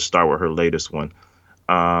why not just start with her latest one.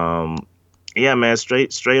 Yeah, man,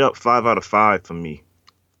 straight up 5 out of 5 for me.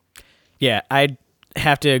 Yeah, I'd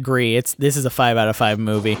have to agree. This is a 5 out of 5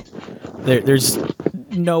 movie. There's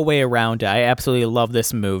no way around it. I absolutely love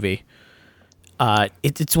this movie.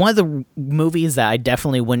 It's one of the movies that I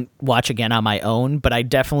definitely wouldn't watch again on my own, but I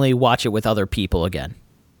definitely watch it with other people again.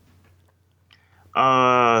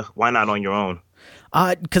 Why not on your own?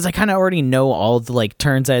 Because I kind of already know all the like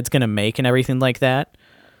turns that it's gonna make and everything like that,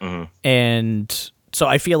 and so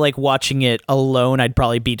I feel like watching it alone, I'd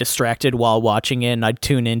probably be distracted while watching it, and I'd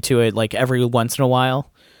tune into it like every once in a while.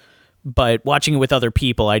 But watching it with other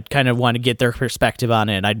people, I'd kind of want to get their perspective on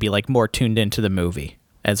it, and I'd be like more tuned into the movie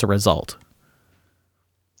as a result.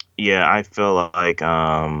 Yeah, I feel like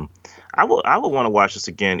I would want to watch this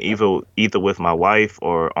again, either with my wife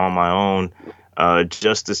or on my own,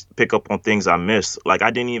 just to pick up on things I missed. Like I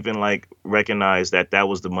didn't even like recognize that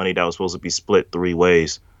was the money that was supposed to be split 3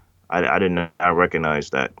 ways. I didn't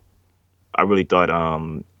recognize that. I really thought,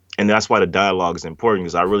 and that's why the dialogue is important,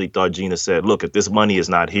 because I really thought Gina said, look, if this money is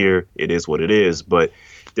not here, it is what it is. But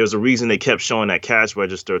there's a reason they kept showing that cash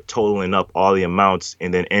register totaling up all the amounts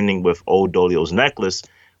and then ending with Old Dolio's necklace,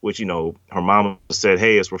 which, her mom said,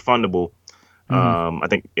 hey, it's refundable. I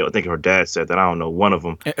think her dad said that. I don't know, one of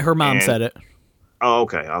them. Her mom said it. Oh,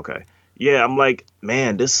 okay. Yeah, I'm like,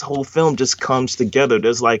 man, this whole film just comes together.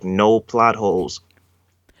 There's like no plot holes.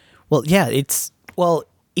 Well, yeah,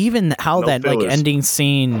 even how that like ending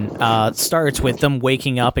scene starts with them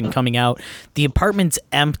waking up and coming out, the apartment's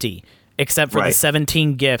empty except for the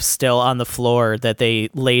 17 gifts still on the floor that they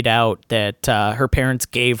laid out that her parents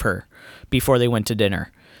gave her before they went to dinner.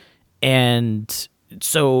 And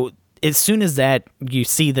so as soon as that you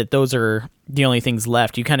see that those are the only things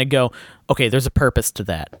left, you kind of go, okay, there's a purpose to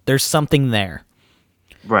that. There's something there.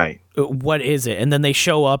 Right. What is it? And then they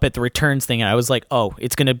show up at the returns thing, and I was like, oh,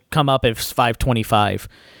 it's going to come up as 525.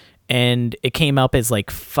 And it came up as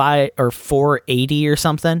like 480 or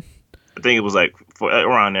something. I think it was like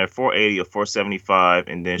around there, 480 or 475.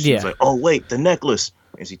 And then she was like, oh, wait, the necklace.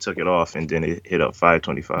 And she took it off, and then it hit up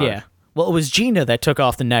 525. Yeah. Well, it was Gina that took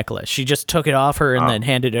off the necklace. She just took it off her and then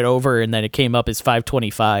handed it over, and then it came up as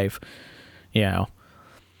 525.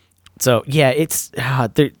 So, yeah, it's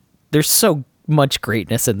there's so much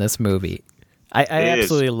greatness in this movie. I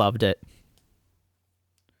absolutely loved it.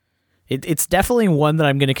 It's definitely one that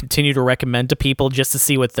I'm going to continue to recommend to people just to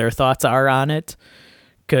see what their thoughts are on it,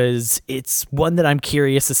 because it's one that I'm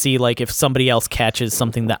curious to see, like, if somebody else catches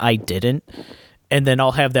something that I didn't, and then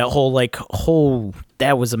I'll have that whole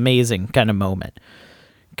that was amazing kind of moment,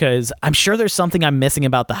 because I'm sure there's something I'm missing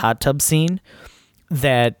about the hot tub scene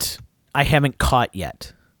that I haven't caught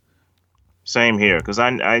yet. Same here, because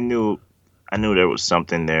I knew there was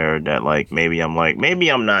something there that like maybe I'm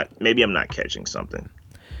not catching something.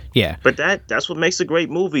 Yeah. But that's what makes a great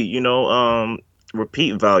movie,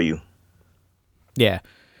 repeat value. Yeah.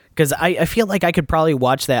 Because I feel like I could probably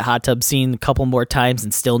watch that hot tub scene a couple more times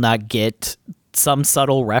and still not get some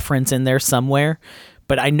subtle reference in there somewhere.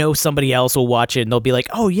 But I know somebody else will watch it and they'll be like,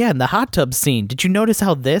 oh, yeah, in the hot tub scene, did you notice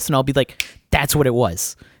how this? And I'll be like, that's what it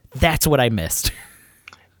was. That's what I missed.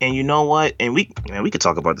 And you know what? And we could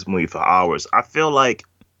talk about this movie for hours. I feel like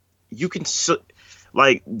you can,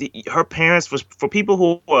 her parents, for people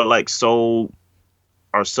who are like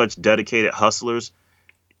are such dedicated hustlers,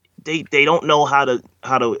 they don't know how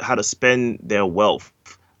to spend their wealth.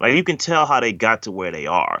 Like, you can tell how they got to where they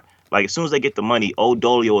are. Like, as soon as they get the money, old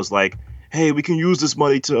Dolio is like, hey, we can use this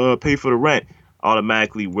money to pay for the rent.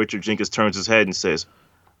 Automatically, Richard Jenkins turns his head and says,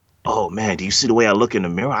 oh, man, do you see the way I look in the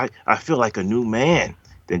mirror? I feel like a new man.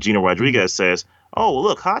 Then Gina Rodriguez says, oh,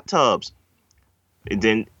 look, hot tubs. And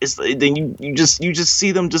then you just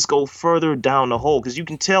see them just go further down the hole, because you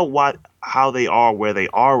can tell how they are where they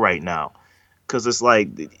are right now. Because it's like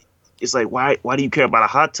why do you care about a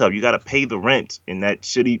hot tub? You got to pay the rent in that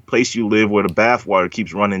shitty place you live where the bathwater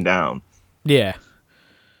keeps running down. Yeah.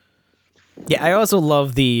 Yeah, I also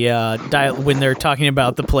love the when they're talking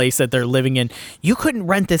about the place that they're living in. You couldn't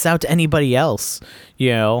rent this out to anybody else.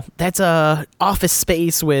 That's a office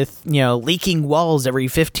space with, leaking walls every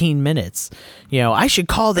 15 minutes. I should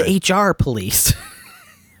call the HR police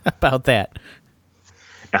about that.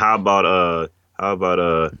 And how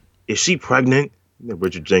about is she pregnant?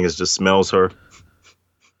 Richard Jenkins just smells her.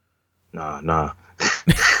 Nah.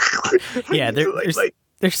 Yeah,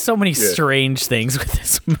 there's so many strange things with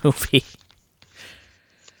this movie.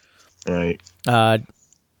 Right. And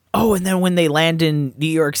then when they land in New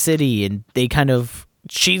York City and they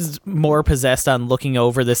she's more possessed on looking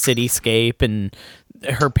over the cityscape, and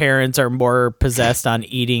her parents are more possessed on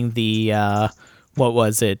eating the, what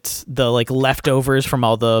was it? The leftovers from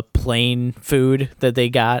all the plane food that they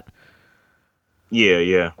got.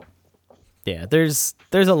 Yeah. Yeah, there's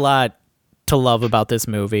a lot to love about this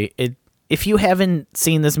movie. If you haven't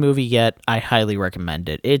seen this movie yet, I highly recommend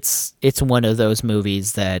it. It's one of those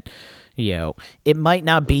movies that, it might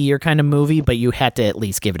not be your kind of movie, but you had to at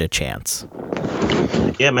least give it a chance.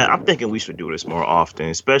 Yeah, man, I'm thinking we should do this more often,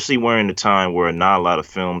 especially we're in the time where not a lot of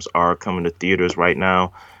films are coming to theaters right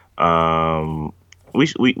now. We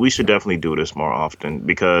should definitely do this more often,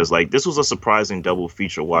 because this was a surprising double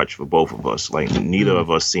feature watch for both of us. Neither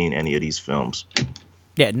of us seen any of these films.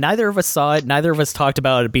 Yeah, neither of us saw it. Neither of us talked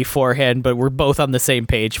about it beforehand, but we're both on the same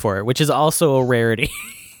page for it, which is also a rarity.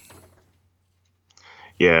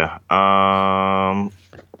 Yeah.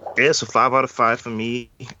 So 5 out of 5 for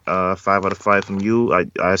me. 5 out of 5 from you, I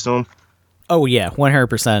assume? Oh, yeah,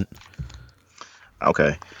 100%.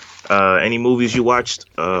 Okay. Any movies you watched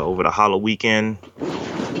over the Halloween weekend?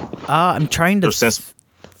 I'm trying to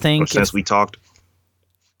think. Since we talked?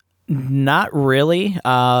 Not really.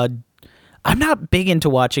 I'm not big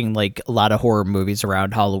into watching a lot of horror movies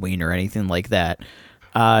around Halloween or anything like that.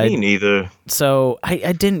 Me neither. So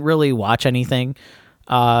I didn't really watch anything.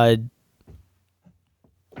 I'm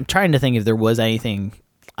trying to think if there was anything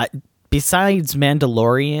besides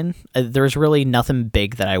Mandalorian. There's really nothing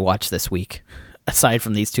big that I watched this week aside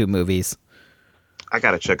from these two movies. I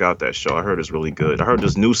gotta check out that show. I heard it's really good. I heard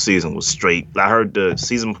this new season was straight. I heard the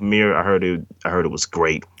season premiere. I heard it was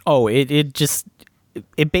great. Oh,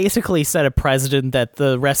 it basically set a precedent that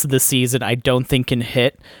the rest of the season I don't think can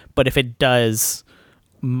hit. But if it does,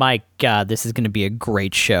 my God, this is going to be a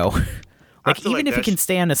great show. Even if it can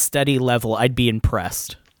stay on a steady level, I'd be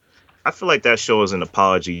impressed. I feel like that show is an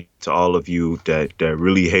apology to all of you that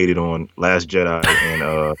really hated on Last Jedi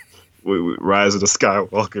and Rise of the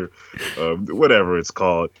Skywalker, whatever it's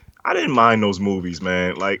called. I didn't mind those movies,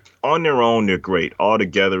 man. On their own, they're great. All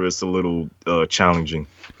together, it's a little challenging.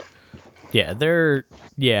 Yeah,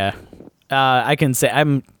 I can say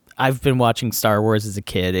I've been watching Star Wars as a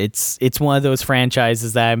kid. It's one of those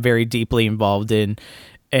franchises that I'm very deeply involved in.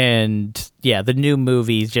 And yeah, the new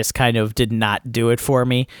movies just kind of did not do it for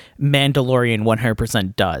me. Mandalorian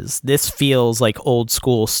 100% does. This feels like old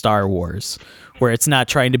school Star Wars, where it's not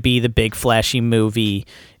trying to be the big flashy movie.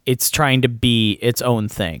 It's trying to be its own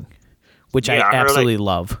thing, which I absolutely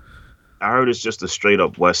love. I heard it's just a straight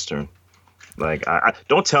up Western. I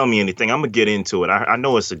don't tell me anything. I'm going to get into it. I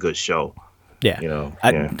know it's a good show. Yeah.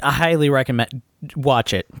 I highly recommend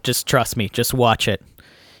watch it. Just trust me. Just watch it.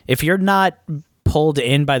 If you're not pulled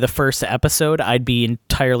in by the first episode, I'd be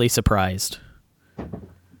entirely surprised.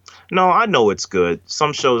 No, I know it's good.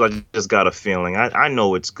 Some shows I just got a feeling. I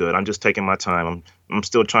know it's good. I'm just taking my time. I'm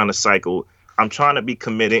still trying to cycle. I'm trying to be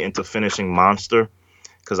committed into finishing Monster,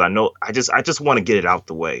 because I just want to get it out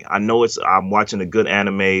the way. I'm watching a good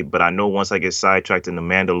anime, but I know once I get sidetracked in The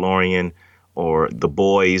Mandalorian or The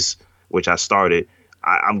Boys, which I started,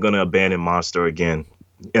 I'm gonna abandon Monster again,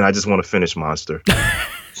 and I just want to finish Monster.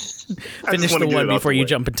 Finish the one before you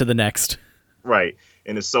jump into the next. Right,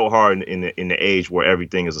 and it's so hard in the age where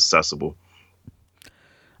everything is accessible.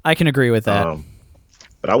 I can agree with that.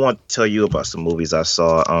 But I want to tell you about some movies I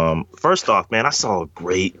saw. First off, man, I saw a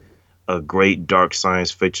great dark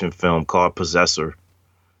science fiction film called Possessor.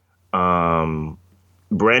 Brandon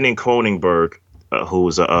Cronenberg, who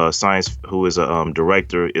is a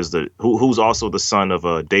director, who's also the son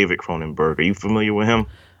of David Cronenberg. Are you familiar with him?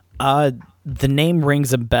 The name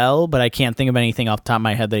rings a bell, but I can't think of anything off the top of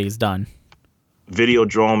my head that he's done.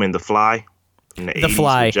 Videodrome and The Fly. In the 80s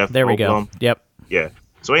Fly. With Jeff there we Goldblum. go. Yep. Yeah.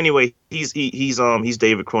 So anyway, he's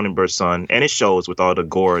David Cronenberg's son, and it shows with all the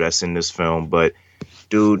gore that's in this film. But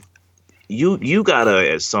dude, you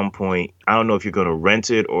gotta at some point, I don't know if you're gonna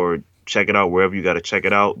rent it or check it out wherever you gotta check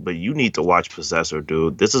it out, but you need to watch Possessor,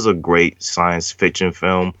 dude. This is a great science fiction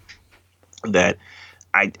film that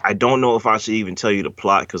I don't know if I should even tell you the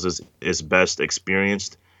plot because it's best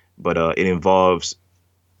experienced, but it involves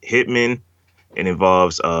hitmen, it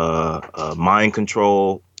involves mind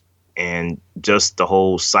control, and just the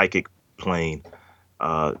whole psychic plane.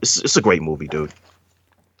 It's a great movie, dude.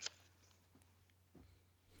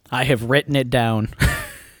 I have written it down.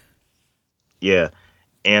 Yeah.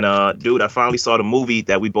 And dude, I finally saw the movie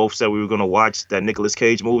that we both said we were gonna watch, that Nicolas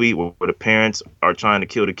Cage movie where the parents are trying to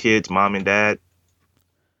kill the kids, mom and dad.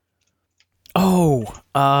 Oh,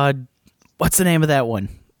 what's the name of that one?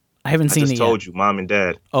 I haven't seen it yet. I just told you, Mom and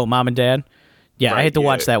Dad. Oh, Mom and Dad? Yeah, right, I had to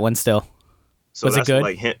watch that one still. So was it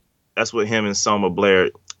good? That's what him and Selma Blair.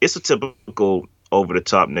 It's a typical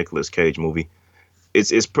over-the-top Nicolas Cage movie.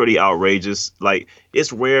 It's pretty outrageous. Like,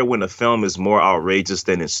 it's rare when a film is more outrageous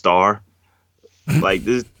than its star. Like,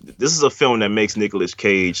 this is a film that makes Nicolas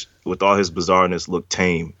Cage, with all his bizarreness, look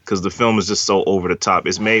tame. Because the film is just so over-the-top.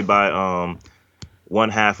 It's made by one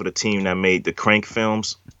half of the team that made the Crank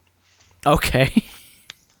films. Okay.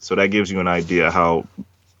 So that gives you an idea how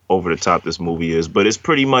over the top this movie is. But it's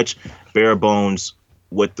pretty much bare bones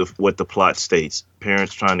what the plot states.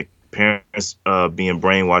 Parents being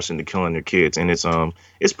brainwashed into killing their kids, and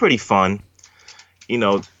it's pretty fun. You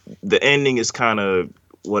know, the ending is kind of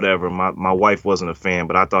whatever. My wife wasn't a fan,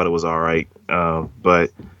 but I thought it was all right.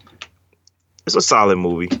 But it's a solid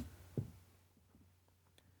movie.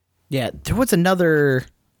 Yeah, there was another...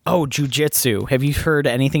 Oh, Jiu-Jitsu. Have you heard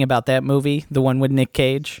anything about that movie? The one with Nick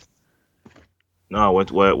Cage? No,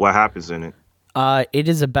 what happens in it? It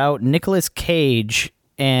is about Nicolas Cage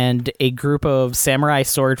and a group of samurai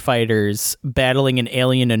sword fighters battling an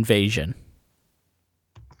alien invasion.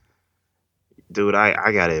 Dude,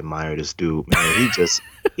 I gotta admire this dude, man.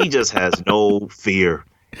 He just has no fear.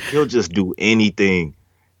 He'll just do anything.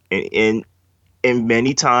 And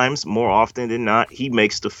many times, more often than not, he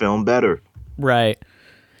makes the film better. Right.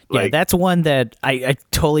 Yeah, that's one that I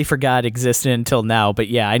totally forgot existed until now, but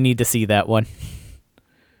yeah, I need to see that one.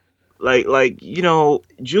 You know,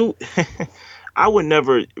 I would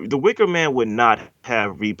never, The Wicker Man would not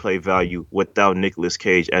have replay value without Nicolas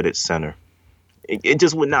Cage at its center. It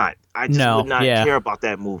just would not. I just would not care about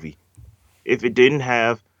that movie if it didn't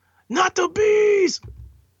have Not the Bees.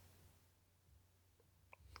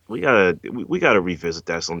 We gotta revisit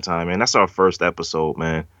that sometime, man. That's our first episode,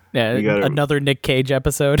 man. Yeah, another Nick Cage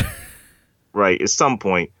episode. Right, at some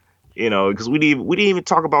point, you know, because we didn't even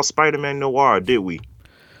talk about Spider-Man Noir, did we?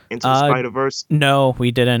 Into the Spider-Verse? No,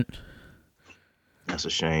 we didn't. That's a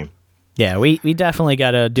shame. Yeah, we definitely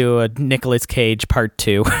got to do a Nicolas Cage part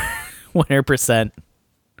 2. 100%.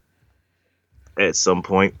 At some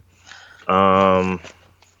point. The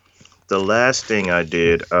last thing I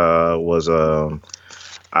did was I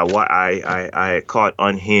had caught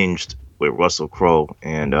Unhinged with Russell Crowe,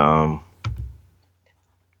 and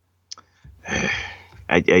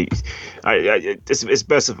it's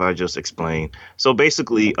best if I just explain. So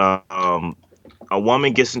basically, a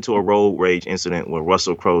woman gets into a road rage incident with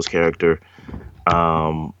Russell Crowe's character.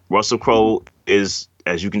 Russell Crowe is,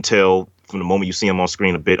 as you can tell from the moment you see him on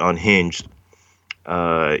screen, a bit unhinged.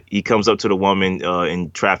 He comes up to the woman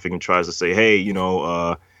in traffic and tries to say, "Hey,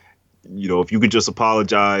 if you could just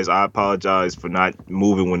apologize, I apologize for not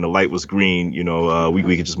moving when the light was green.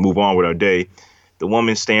 We could just move on with our day." The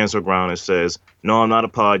woman stands her ground and says, "No, I'm not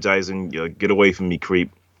apologizing. Get away from me,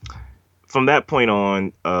 creep." From that point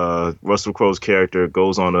on, Russell Crowe's character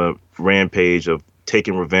goes on a rampage of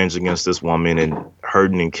taking revenge against this woman and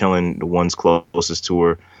hurting and killing the ones closest to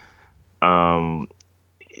her.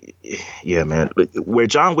 yeah, man. Where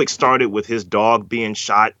John Wick started with his dog being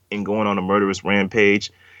shot and going on a murderous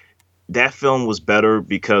rampage, that film was better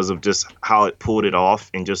because of just how it pulled it off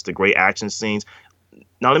and just the great action scenes.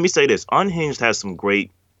 Now, let me say this. Unhinged has some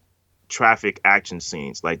great traffic action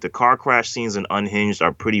scenes. Like the car crash scenes in Unhinged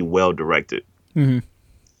are pretty well directed. Mm-hmm.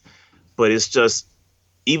 But it's just,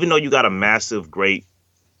 even though you got a massive, great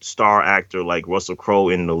star actor like Russell Crowe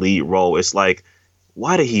in the lead role, it's like,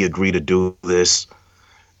 why did he agree to do this?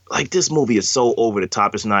 Like, this movie is so over the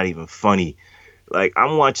top, it's not even funny. Like,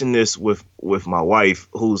 I'm watching this with my wife,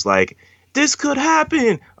 who's like, this could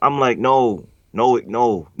happen. I'm like, no,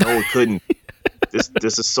 it couldn't.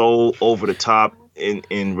 This is so over the top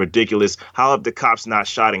and ridiculous. How have the cops not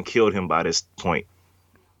shot and killed him by this point?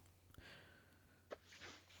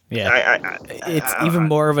 Yeah, it's even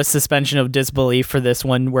more of a suspension of disbelief for this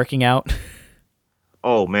one working out.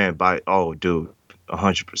 Oh man, dude,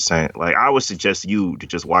 100%. Like, I would suggest you to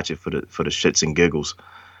just watch it for the shits and giggles,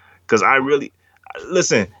 because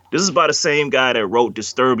listen. This is by the same guy that wrote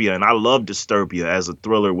Disturbia, and I love Disturbia as a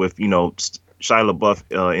thriller with Shia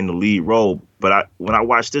LaBeouf in the lead role. But when I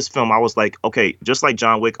watched this film, I was like, okay, just like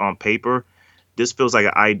John Wick on paper, this feels like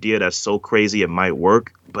an idea that's so crazy it might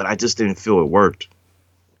work, but I just didn't feel it worked.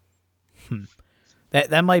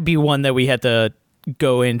 That might be one that we had to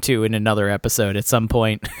go into in another episode at some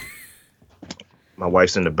point. My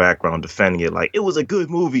wife's in the background defending it like it was a good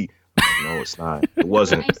movie. No, it's not. It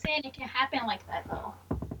wasn't. I'm saying it can happen like that though.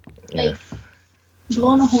 Yeah. Like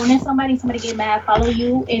blowing a horn at somebody get mad, follow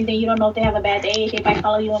you, and then you don't know if they have a bad day. They might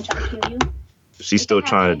follow you and try to kill you. She's still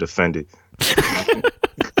trying to defend it.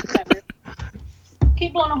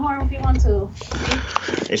 Keep blowing a horn if you want to.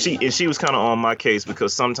 And she was kind of on my case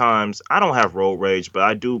because sometimes I don't have road rage, but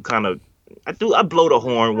I blow the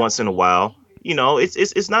horn once in a while.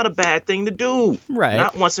 It's not a bad thing to do. Right.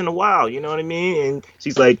 Not once in a while, you know what I mean? And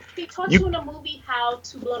she's like, he taught you in the movie how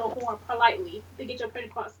to blow the horn politely to get your point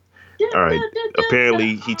across. All right.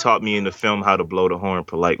 Apparently, he taught me in the film how to blow the horn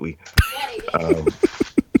politely.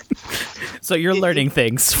 So you're learning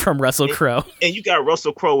things from Russell Crowe. And you got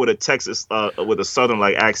Russell Crowe with a Texas, with a Southern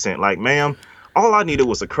like accent. Like, ma'am, all I needed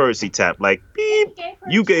was a courtesy tap. Like, beep.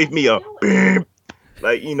 You gave me a beep.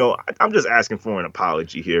 Like, I'm just asking for an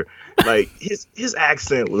apology here. Like, his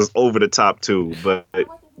accent was over the top too. But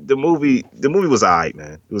the movie was alright,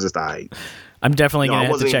 man. It was just alright. I'm definitely gonna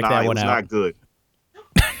have to check that one out. It was not good.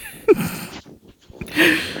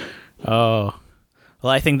 Oh,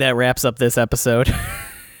 well, I think that wraps up this episode.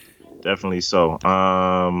 Definitely so.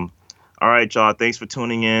 All right, y'all. Thanks for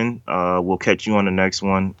tuning in. We'll catch you on the next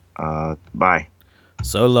one. Bye.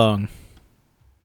 So long.